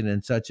question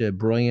in such a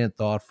brilliant,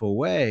 thoughtful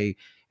way.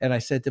 And I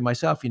said to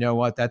myself, you know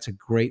what? That's a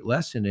great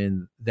lesson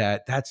in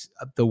that. That's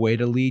the way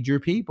to lead your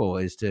people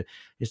is to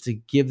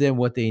give them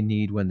what they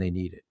need when they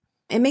need it.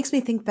 It makes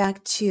me think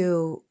back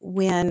to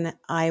when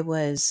I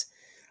was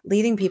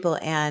leading people,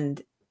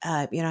 and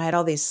I had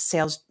all these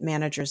sales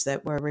managers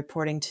that were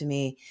reporting to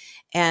me.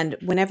 And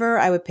whenever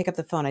I would pick up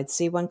the phone, I'd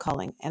see one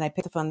calling, and I'd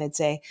pick the phone, they'd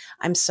say,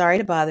 "I'm sorry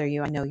to bother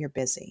you. I know you're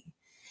busy."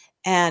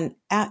 And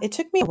it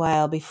took me a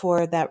while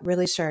before that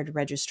really started to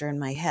register in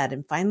my head.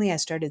 And finally, I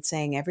started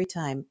saying every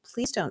time,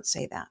 "Please don't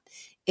say that.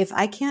 If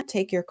I can't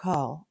take your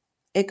call,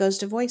 it goes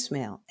to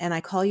voicemail, and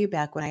I call you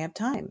back when I have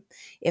time.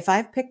 If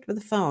I've picked up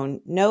the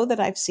phone, know that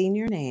I've seen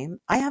your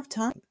name. I have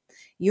time.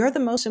 You're the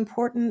most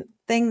important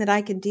thing that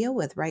I can deal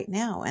with right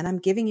now, and I'm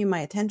giving you my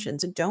attention.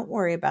 So don't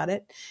worry about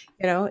it.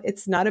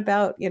 It's not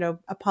about,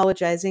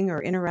 apologizing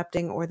or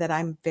interrupting or that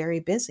I'm very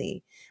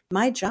busy.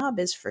 My job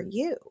is for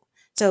you.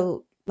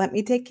 So let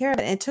me take care of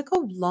it." And it took a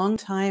long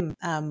time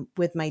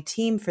with my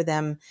team for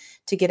them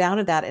to get out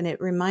of that. And it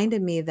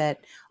reminded me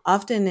that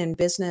often in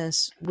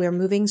business, we're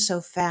moving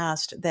so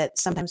fast that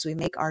sometimes we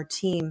make our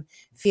team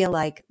feel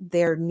like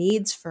their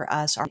needs for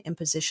us are an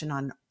imposition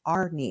on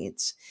our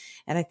needs.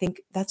 And I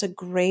think that's a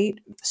great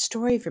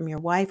story from your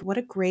wife. What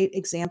a great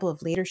example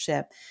of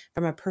leadership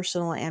from a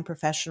personal and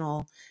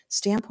professional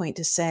standpoint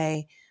to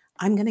say,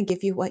 "I'm going to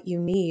give you what you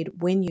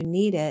need when you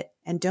need it,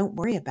 and don't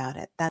worry about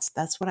it.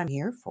 That's what I'm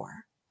here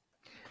for."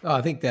 Oh,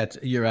 I think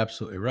you're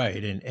absolutely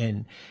right.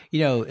 And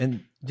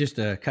just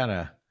to kind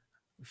of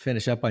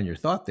finish up on your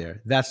thought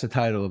there, that's the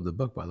title of the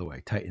book, by the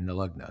way, Tighten the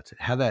Lug Nuts.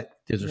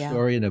 There's a Yeah.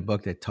 story in the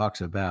book that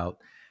talks about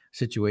a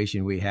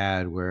situation we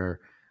had where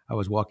I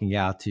was walking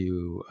out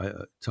to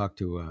talk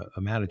to a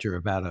manager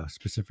about a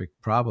specific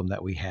problem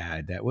that we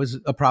had that was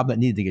a problem that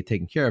needed to get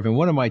taken care of. And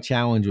one of my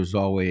challenges was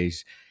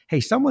always, hey,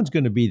 someone's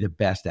going to be the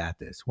best at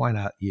this. Why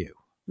not you?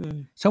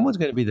 Mm. Someone's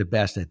going to be the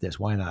best at this.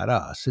 Why not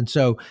us? And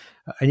so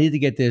I need to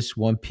get this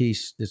one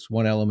piece, this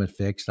one element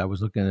fixed. I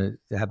was looking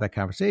to have that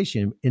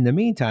conversation. In the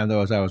meantime,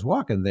 though, as I was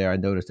walking there, I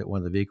noticed that one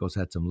of the vehicles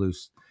had some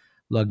loose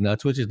lug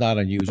nuts, which is not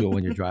unusual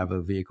when you drive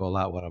a vehicle a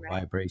lot with a Right.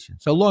 vibration.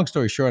 So long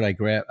story short, I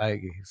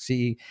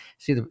see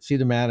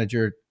the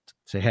manager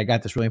say, "Hey, I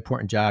got this really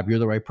important job. You're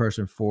the right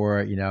person for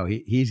it."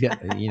 He's got,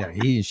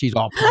 she's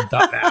all pumped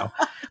up now.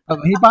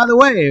 Hey, by the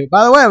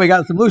way, we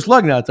got some loose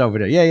lug nuts over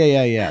there.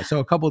 Yeah. So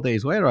a couple of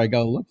days later, I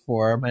go look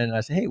for him, and I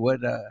say, "Hey,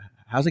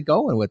 how's it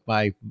going with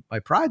my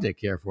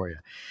project here for you?"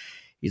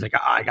 He's like,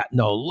 I got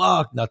no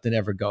luck. Nothing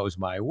ever goes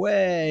my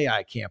way.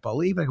 I can't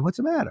believe it. I go, what's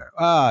the matter?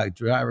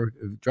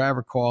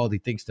 Driver called. He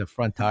thinks the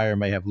front tire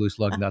may have loose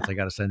lug nuts. I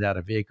got to send out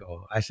a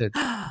vehicle. I said,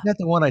 isn't that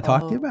the one I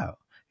talked to you Oh. about?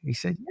 He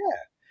said, yeah.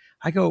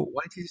 I go,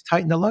 why don't you just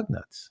tighten the lug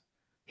nuts?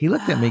 He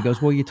looked at me, he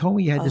goes, well, you told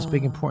me you had this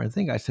big Oh, important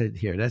thing. I said,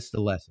 here, that's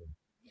the lesson.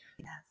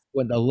 yes.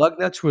 When the lug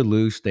nuts were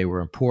loose, they were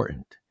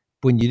important.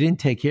 When you didn't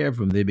take care of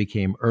them, they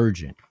became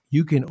urgent.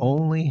 You can Mm.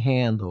 only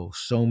handle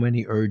so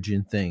many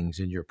urgent things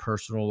in your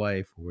personal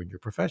life or in your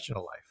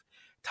professional life.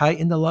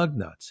 Tighten the lug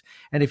nuts.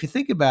 And if you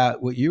think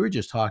about what you were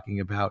just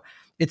talking about,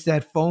 it's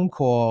that phone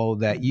call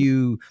that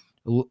Mhm.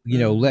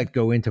 Mhm. let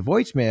go into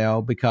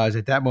voicemail because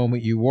at that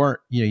moment you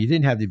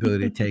didn't have the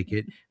ability to take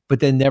it, but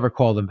then never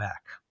call them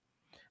back.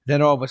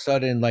 Then all of a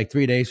sudden, like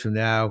 3 days from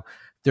now,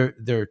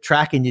 they're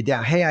tracking you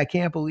down. Hey, I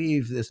can't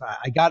believe this.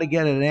 I got to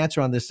get an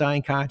answer on this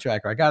signed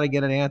contract, or I got to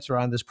get an answer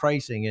on this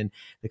pricing. And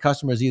the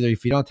customer's either,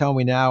 if you don't tell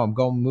me now, I'm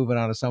going moving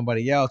on to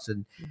somebody else.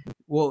 And Mhm.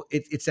 well,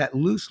 it's that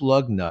loose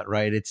lug nut,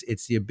 right?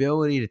 It's the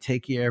ability to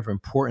take care of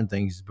important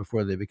things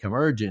before they become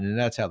urgent, and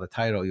that's how the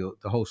title,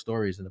 the whole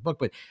story is in the book.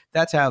 But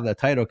that's how the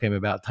title came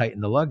about: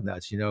 tighten the lug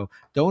nuts.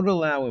 Don't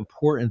allow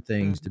important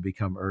things to Mhm.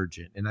 become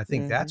urgent, and I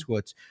think Mhm. that's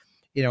what's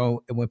and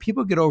when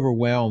people get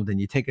overwhelmed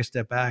and you take a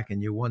step back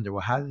and you wonder,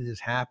 well, how did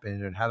this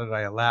happen? And how did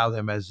I allow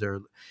them as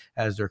their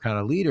kind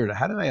of leader?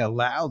 How did I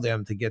allow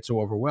them to get so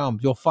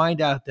overwhelmed? You'll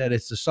find out that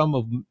it's the sum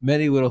of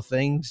many little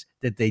things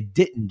that they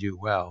didn't do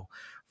well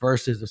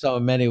versus the sum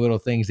of many little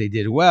things they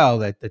did well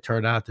that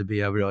turned out to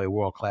be a really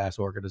world-class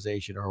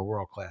organization or a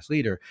world-class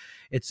leader.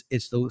 It's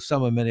the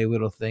sum of many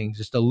little things.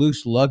 It's the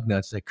loose lug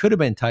nuts that could have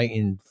been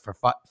tightened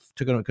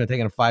could have taken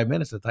them 5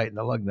 minutes to tighten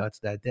the lug nuts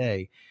that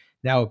day.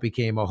 Now it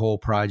became a whole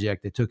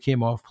project that took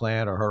him off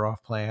plan or her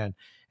off plan.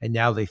 And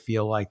now they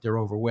feel like they're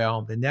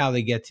overwhelmed. And now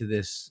they get to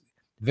this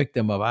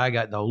victim of, I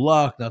got no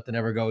luck. Nothing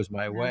ever goes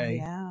my Oh, way.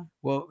 yeah.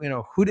 Well,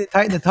 who didn't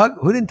tighten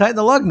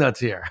the lug nuts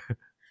here?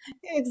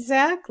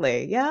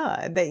 Exactly.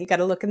 Yeah. That you got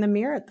to look in the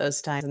mirror at those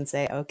times and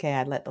say, okay,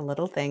 I let the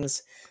little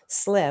things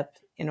slip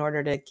in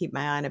order to keep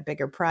my eye on a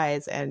bigger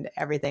prize and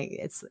everything.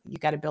 It's you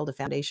got to build a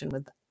foundation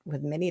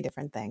with many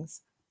different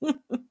things.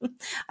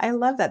 I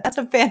love that. That's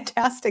a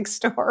fantastic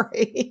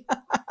story.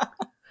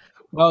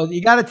 Well,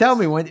 you got to tell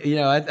me when,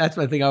 that's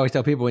one thing I always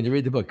tell people when you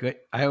read the book.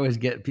 I always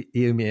get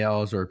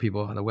emails or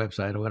people on the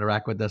website who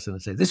interact with us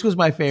and say, this was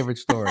my favorite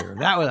story. Or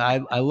that was,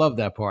 I love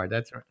that part.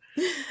 That's right.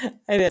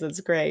 It is.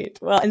 It's great.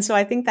 Well, and so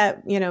I think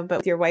that, but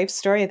with your wife's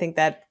story, I think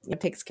that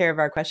takes care of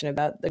our question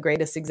about the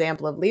greatest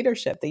example of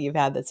leadership that you've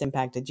had that's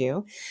impacted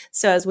you.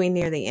 So as we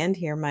near the end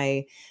here,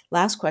 my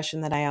last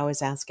question that I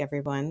always ask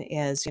everyone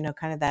is,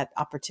 kind of that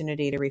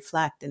opportunity to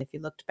reflect. And if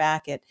you looked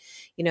back at,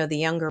 the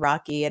younger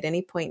Rocky at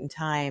any point in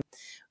time,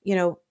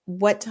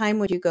 what time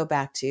would you go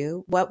back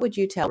to? What would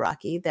you tell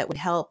Rocky that would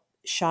help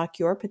shock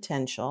your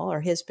potential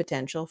or his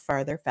potential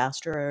farther,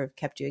 faster, or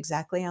kept you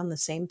exactly on the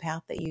same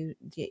path that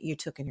you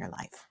took in your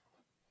life?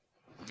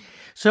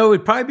 So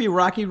it'd probably be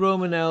Rocky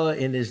Romanella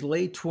in his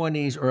late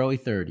 20s, early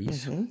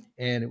 30s. Mhm.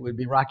 And it would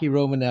be Rocky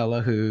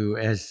Romanella who,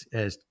 as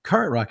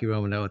current Rocky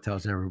Romanella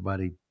tells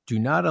everybody, do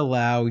not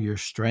allow your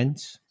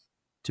strengths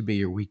to be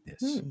your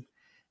weakness. Hmm.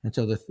 And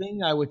so the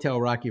thing I would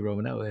tell Rocky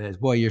Romanella is,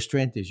 boy, your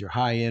strength is your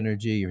high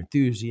energy, you're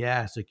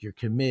enthusiastic, you're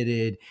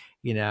committed,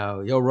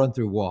 you'll run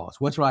through walls.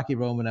 What's Rocky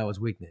Romanella's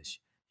weakness?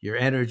 Your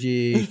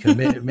energy,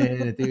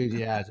 commitment,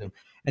 enthusiasm.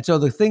 And so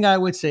the thing I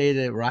would say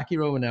to Rocky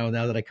Romanella,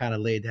 now that I kind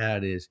of laid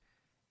out, is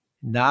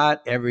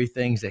not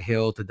everything's a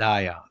hill to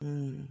die on.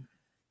 Mm.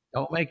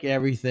 Don't make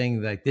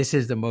everything like this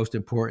is the most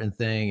important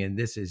thing, and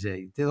this is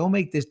it.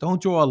 Don't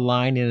draw a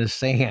line in the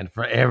sand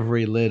for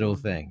every little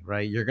Mhm. thing,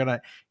 right? You're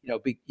gonna,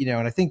 and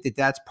I think that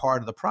that's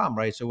part of the problem,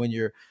 right? So when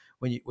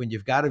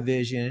you've got a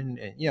vision,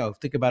 and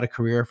think about a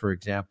career, for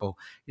example,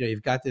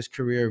 you've got this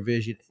career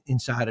vision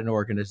inside an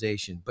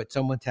organization, but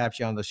someone taps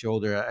you on the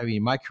shoulder. I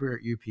mean, my career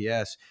at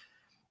UPS,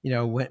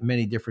 went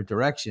many different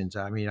directions.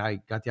 I mean, I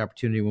got the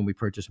opportunity when we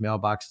purchased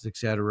mailboxes, et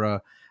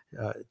cetera,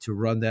 to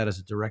run that as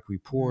a direct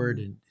report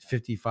Mm. in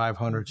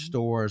 5,500 Mhm.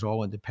 stores,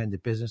 all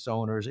independent business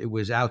owners. It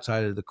was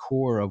outside of the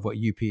core of what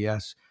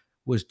UPS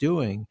was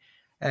doing,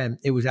 and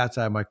it was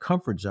outside my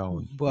comfort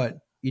zone. But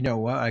Mhm. you know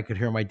what? I could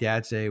hear my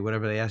dad say,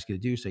 "Whatever they ask you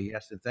to do, say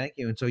yes and thank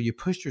you." And so you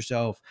pushed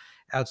yourself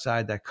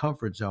outside that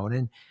comfort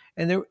zone,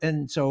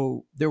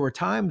 So there were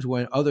times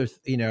when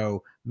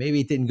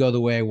maybe it didn't go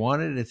the way I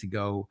wanted it to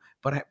go,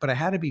 but I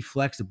had to be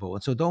flexible.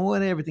 And so don't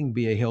let everything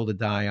be a hill to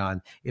die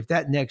on. If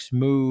that next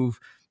move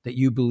that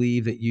you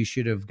believe that you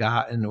should have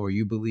gotten, or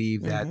you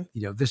believe that,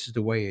 Mm-hmm. this is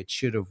the way it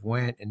should have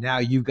went, and now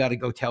you've got to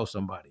go tell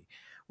somebody.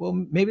 Well,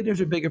 maybe there's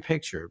a bigger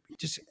picture.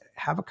 Just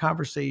have a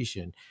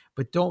conversation,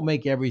 but don't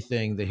make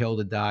everything the hill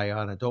to die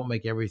on. And don't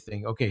make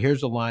everything, okay,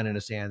 here's a line in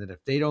the sand. And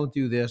if they don't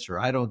do this, or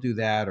I don't do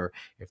that, or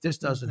if this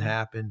doesn't Mm-hmm.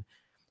 happen,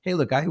 hey,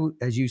 look,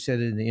 as you said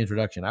in the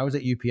introduction, I was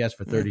at UPS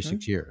for Mm-hmm.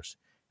 36 years.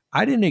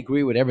 I didn't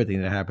agree with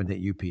everything that happened at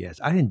UPS.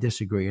 I didn't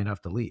disagree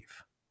enough to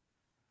leave.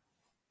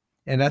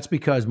 And that's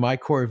because my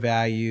core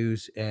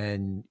values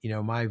and,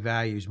 my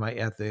values, my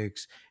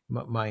ethics,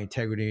 my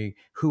integrity,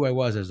 who I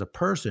was as a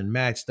person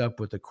matched up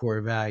with the core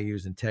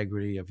values,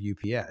 integrity of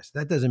UPS.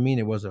 That doesn't mean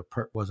it wasn't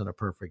a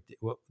perfect,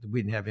 well,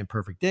 we didn't have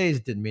imperfect days.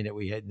 It didn't mean that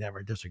we had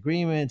never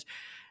disagreements.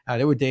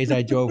 There were days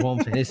I drove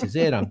home saying, this is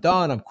it, I'm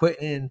done, I'm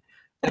quitting.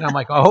 And I'm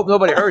like, oh, I hope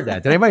nobody heard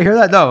that. Did anybody hear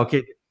that? No.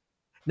 Okay.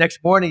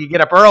 Next morning, you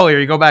get up earlier,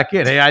 you go back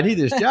in. Hey, I need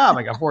this job.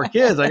 I got 4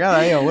 kids. I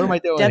got, what am I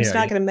doing Deb's here?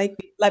 not going to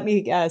let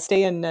me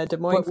stay in Des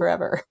Moines But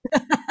forever.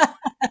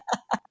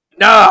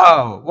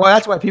 no, well,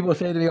 that's why people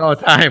say to me all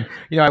the time.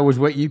 I was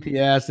with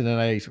UPS, and then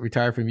I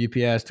retired from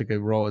UPS, took a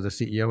role as a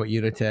CEO at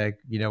Unitech.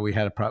 We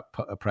had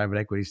a private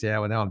equity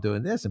sale, and now I'm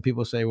doing this. And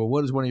people say, well,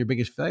 what is one of your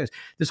biggest failures?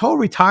 This whole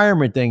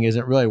retirement thing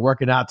isn't really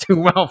working out too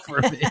well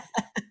for me.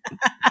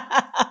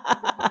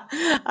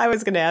 I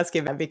was going to ask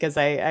you that because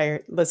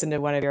I listened to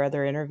one of your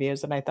other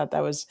interviews, and I thought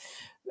that was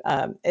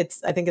I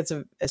think it's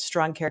a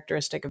strong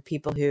characteristic of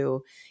people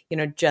who,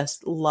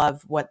 just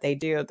love what they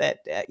do. That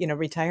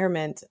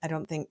retirement, I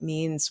don't think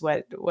means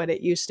what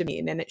it used to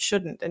mean, and it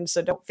shouldn't. And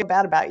so don't feel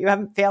bad about it. You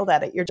haven't failed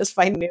at it. You're just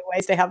finding new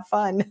ways to have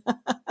fun.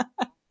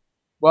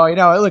 Well,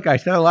 look, I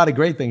said a lot of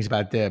great things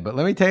about Deb, but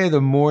let me tell you,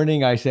 the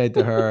morning I said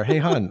to her, hey,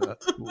 hon,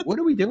 what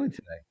are we doing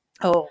today?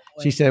 Oh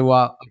She boy. said,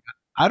 well,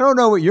 I don't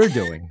know what you're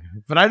doing,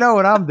 but I know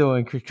what I'm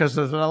doing, because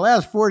for the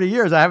last 40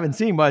 years, I haven't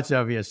seen much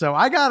of you. So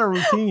I got a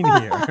routine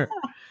here.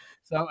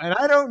 So, and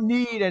I don't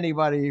need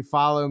anybody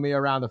following me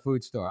around the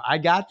food store. I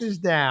got this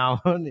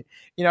down.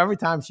 Every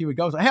time she would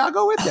go, hey, I'll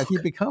go with you. I'll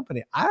keep you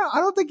company. I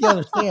don't think you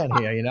understand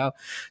here.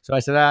 So I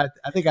said, I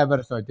think I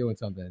better start doing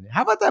something.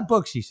 How about that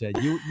book? She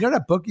said, you know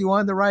that book you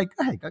wanted to write?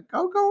 Hey,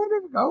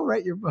 go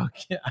write your book.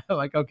 Yeah. I'm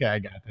like, okay, I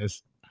got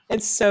this.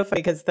 It's so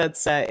funny because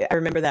that's I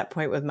remember that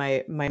point with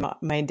my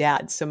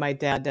dad. So my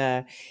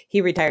dad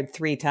he retired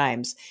 3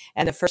 times,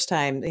 and the first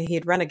time he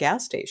had run a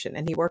gas station,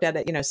 and he worked at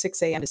it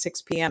 6 a.m. to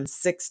 6 p.m.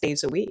 6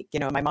 days a week.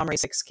 My mom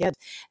raised 6 kids,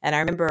 and I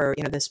remember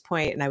this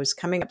point, and I was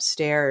coming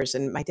upstairs,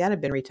 and my dad had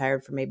been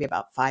retired for maybe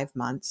about 5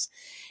 months,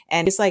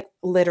 and he's like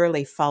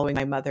literally following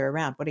my mother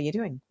around. What are you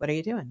doing? What are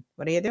you doing?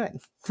 What are you doing?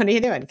 What are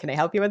you doing? Can I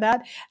help you with that?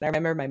 And I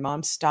remember my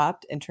mom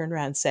stopped and turned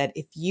around and said,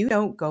 if you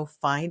don't go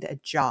find a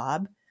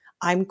job,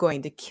 I'm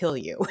going to kill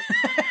you.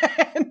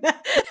 and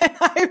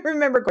I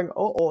remember going,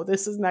 oh,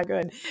 this is not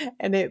good.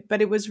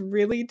 But it was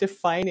really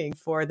defining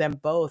for them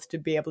both to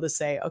be able to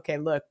say, okay,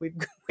 look,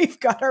 we've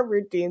got our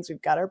routines,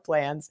 we've got our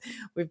plans,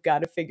 we've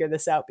got to figure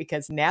this out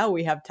because now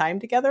we have time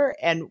together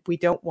and we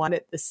don't want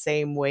it the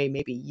same way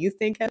maybe you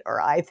think it or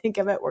I think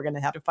of it. We're going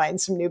to have to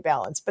find some new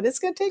balance, but it's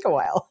going to take a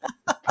while.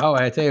 Oh,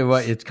 I tell you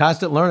what, it's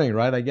constant learning,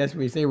 right? I guess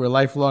we say we're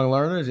lifelong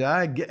learners.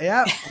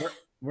 Yeah,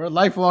 we're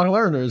lifelong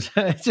learners.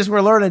 It's just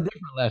we're learning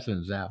different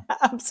lessons now.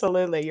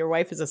 Absolutely. Your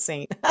wife is a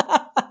saint.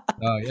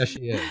 Oh, yes,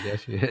 she is.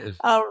 Yes, she is.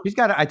 Oh,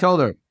 I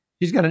told her,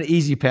 she's got an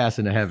easy pass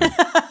into heaven.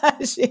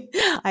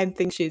 I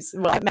think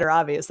I met her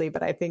obviously,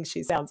 but I think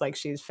she sounds like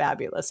she's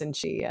fabulous, and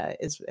she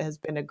has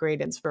been a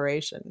great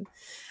inspiration.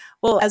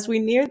 Well, as we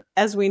near the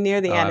Oh,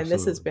 end, and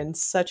this has absolutely. been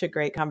such a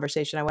great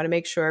conversation, I want to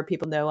make sure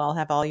people know I'll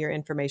have all your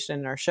information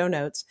in our show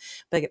notes,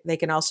 but they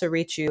can also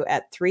reach you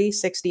at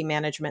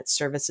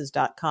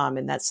 360managementservices.com.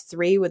 And that's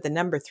 3 with the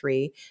number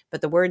 3,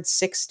 but the word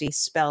 60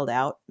 spelled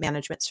out,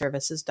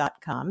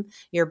 managementservices.com.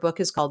 Your book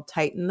is called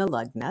Tighten the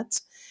Lug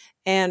Nuts.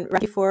 And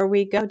right before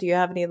we go, do you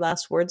have any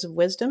last words of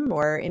wisdom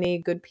or any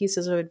good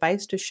pieces of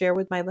advice to share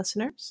with my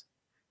listeners?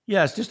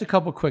 Yes, just a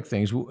couple quick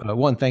things.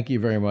 One, thank you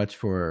very much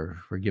for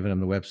giving them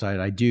the website.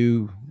 I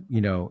do,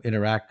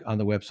 interact on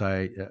the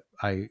website.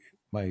 I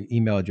My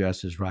email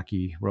address is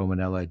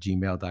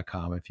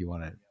rockyromanella@gmail.com. If you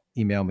want to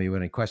email me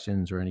with any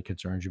questions or any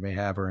concerns you may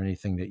have or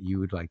anything that you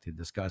would like to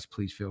discuss,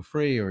 please feel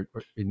free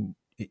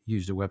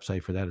use the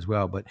website for that as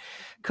well. But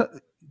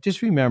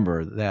just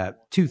remember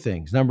that 2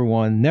 things. Number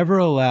one, never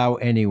allow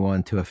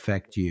anyone to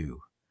affect you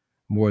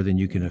more than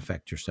you can Mm,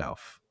 affect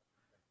yourself.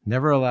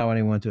 Never allow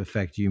anyone to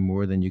affect you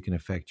more than you can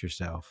affect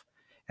yourself.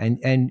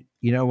 And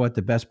you know what?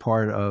 The best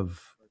part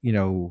of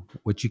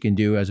what you can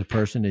do as a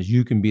person is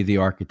you can be the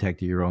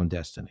architect of your own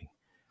destiny.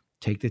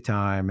 Take the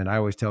time. And I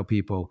always tell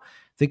people,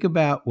 think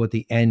about what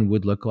the end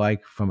would look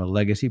like from a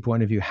legacy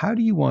point of view. How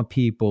do you want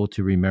people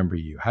to remember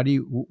you?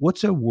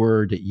 What's a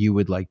word that you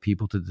would like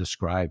people to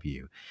describe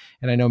you?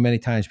 And I know many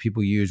times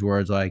people use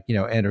words like,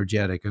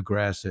 energetic,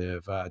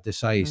 aggressive, mm,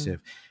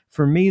 decisive.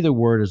 For me, the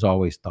word is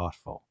always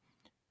thoughtful.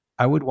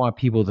 I would want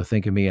people to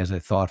think of me as a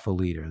thoughtful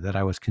leader, that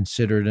I was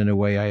considered in the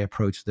way I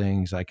approach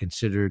things. I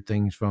considered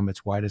things from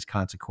its widest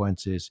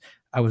consequences.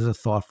 I was a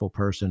thoughtful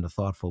person, a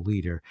thoughtful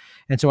leader.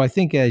 And so I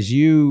think as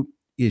you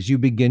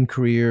begin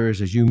careers,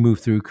 as you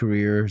move through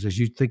careers, as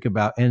you think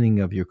about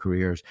ending of your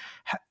careers,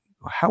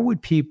 how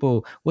would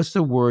people, what's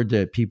the word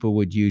that people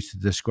would use to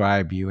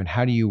describe you? And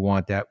how do you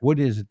want that? What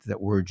is it, that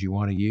word you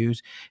want to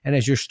use? And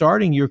as you're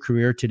starting your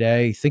career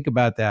today, think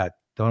about that.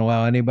 Don't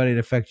allow anybody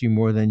to affect you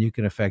more than you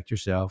can affect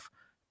yourself.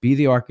 Be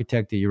the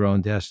architect of your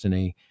own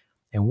destiny.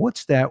 And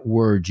what's that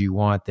word you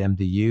want them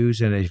to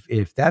use? And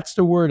if that's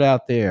the word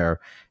out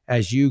there,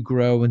 as you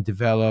grow and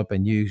develop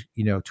and you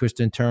twist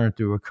and turn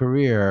through a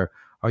career,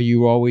 are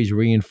you always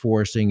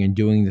reinforcing and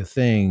doing the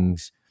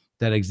things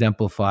that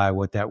exemplify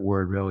what that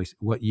word really,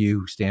 what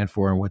you stand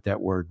for and what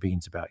that word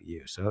means about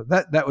you? So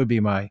that would be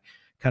my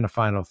kind of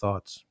final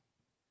thoughts.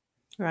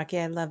 Rocky,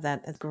 I love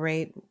that. That's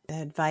great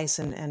advice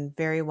and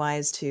very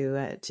wise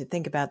to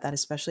think about that,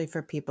 especially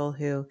for people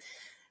who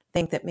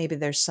think that maybe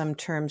there's some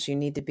terms you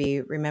need to be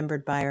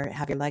remembered by or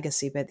have your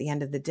legacy. But at the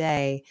end of the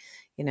day,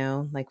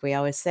 like we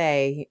always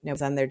say,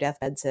 was on their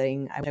deathbed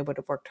saying, I would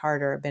have worked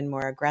harder or been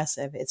more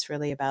aggressive. It's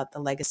really about the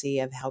legacy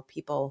of how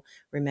people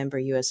remember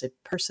you as a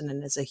person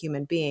and as a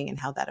human being and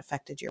how that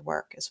affected your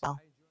work as well.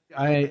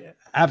 I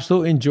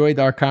absolutely enjoyed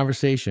our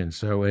conversation.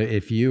 So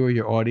if you or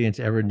your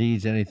audience ever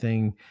needs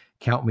anything,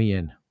 count me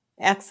in.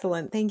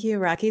 Excellent. Thank you,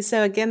 Rocky.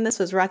 So again, this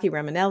was Rocky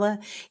Romanella.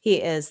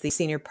 He is the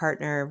senior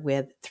partner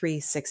with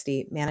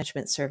 360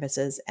 Management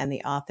Services and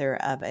the author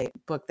of a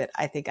book that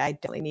I think I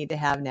definitely need to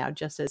have now,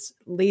 just as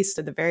least,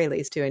 at the very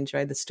least, to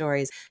enjoy the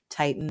stories,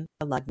 Tighten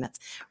the Lug Nuts.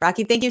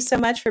 Rocky, thank you so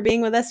much for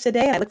being with us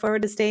today. I look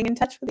forward to staying in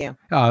touch with you.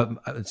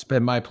 It's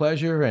been my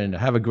pleasure, and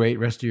have a great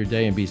rest of your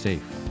day and be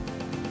safe.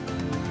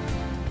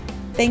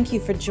 Thank you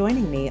for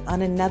joining me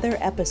on another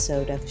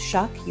episode of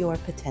Shock Your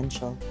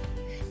Potential.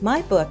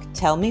 My book,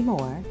 Tell Me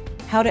More: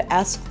 How to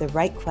Ask the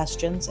Right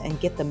Questions and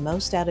Get the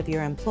Most Out of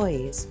Your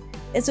Employees,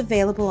 is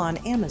available on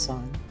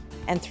Amazon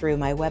and through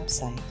my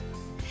website.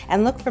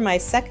 And look for my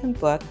second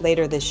book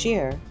later this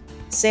year,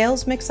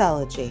 Sales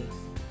Mixology: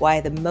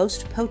 Why the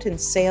Most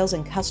Potent Sales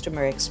and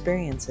Customer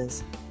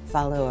Experiences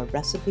Follow a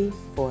Recipe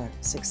for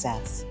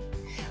Success.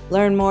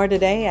 Learn more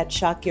today at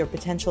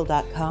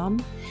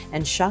shockyourpotential.com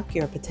and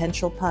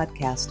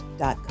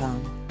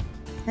shockyourpotentialpodcast.com.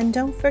 And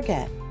don't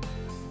forget,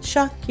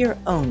 shock your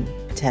own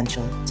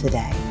potential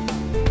today.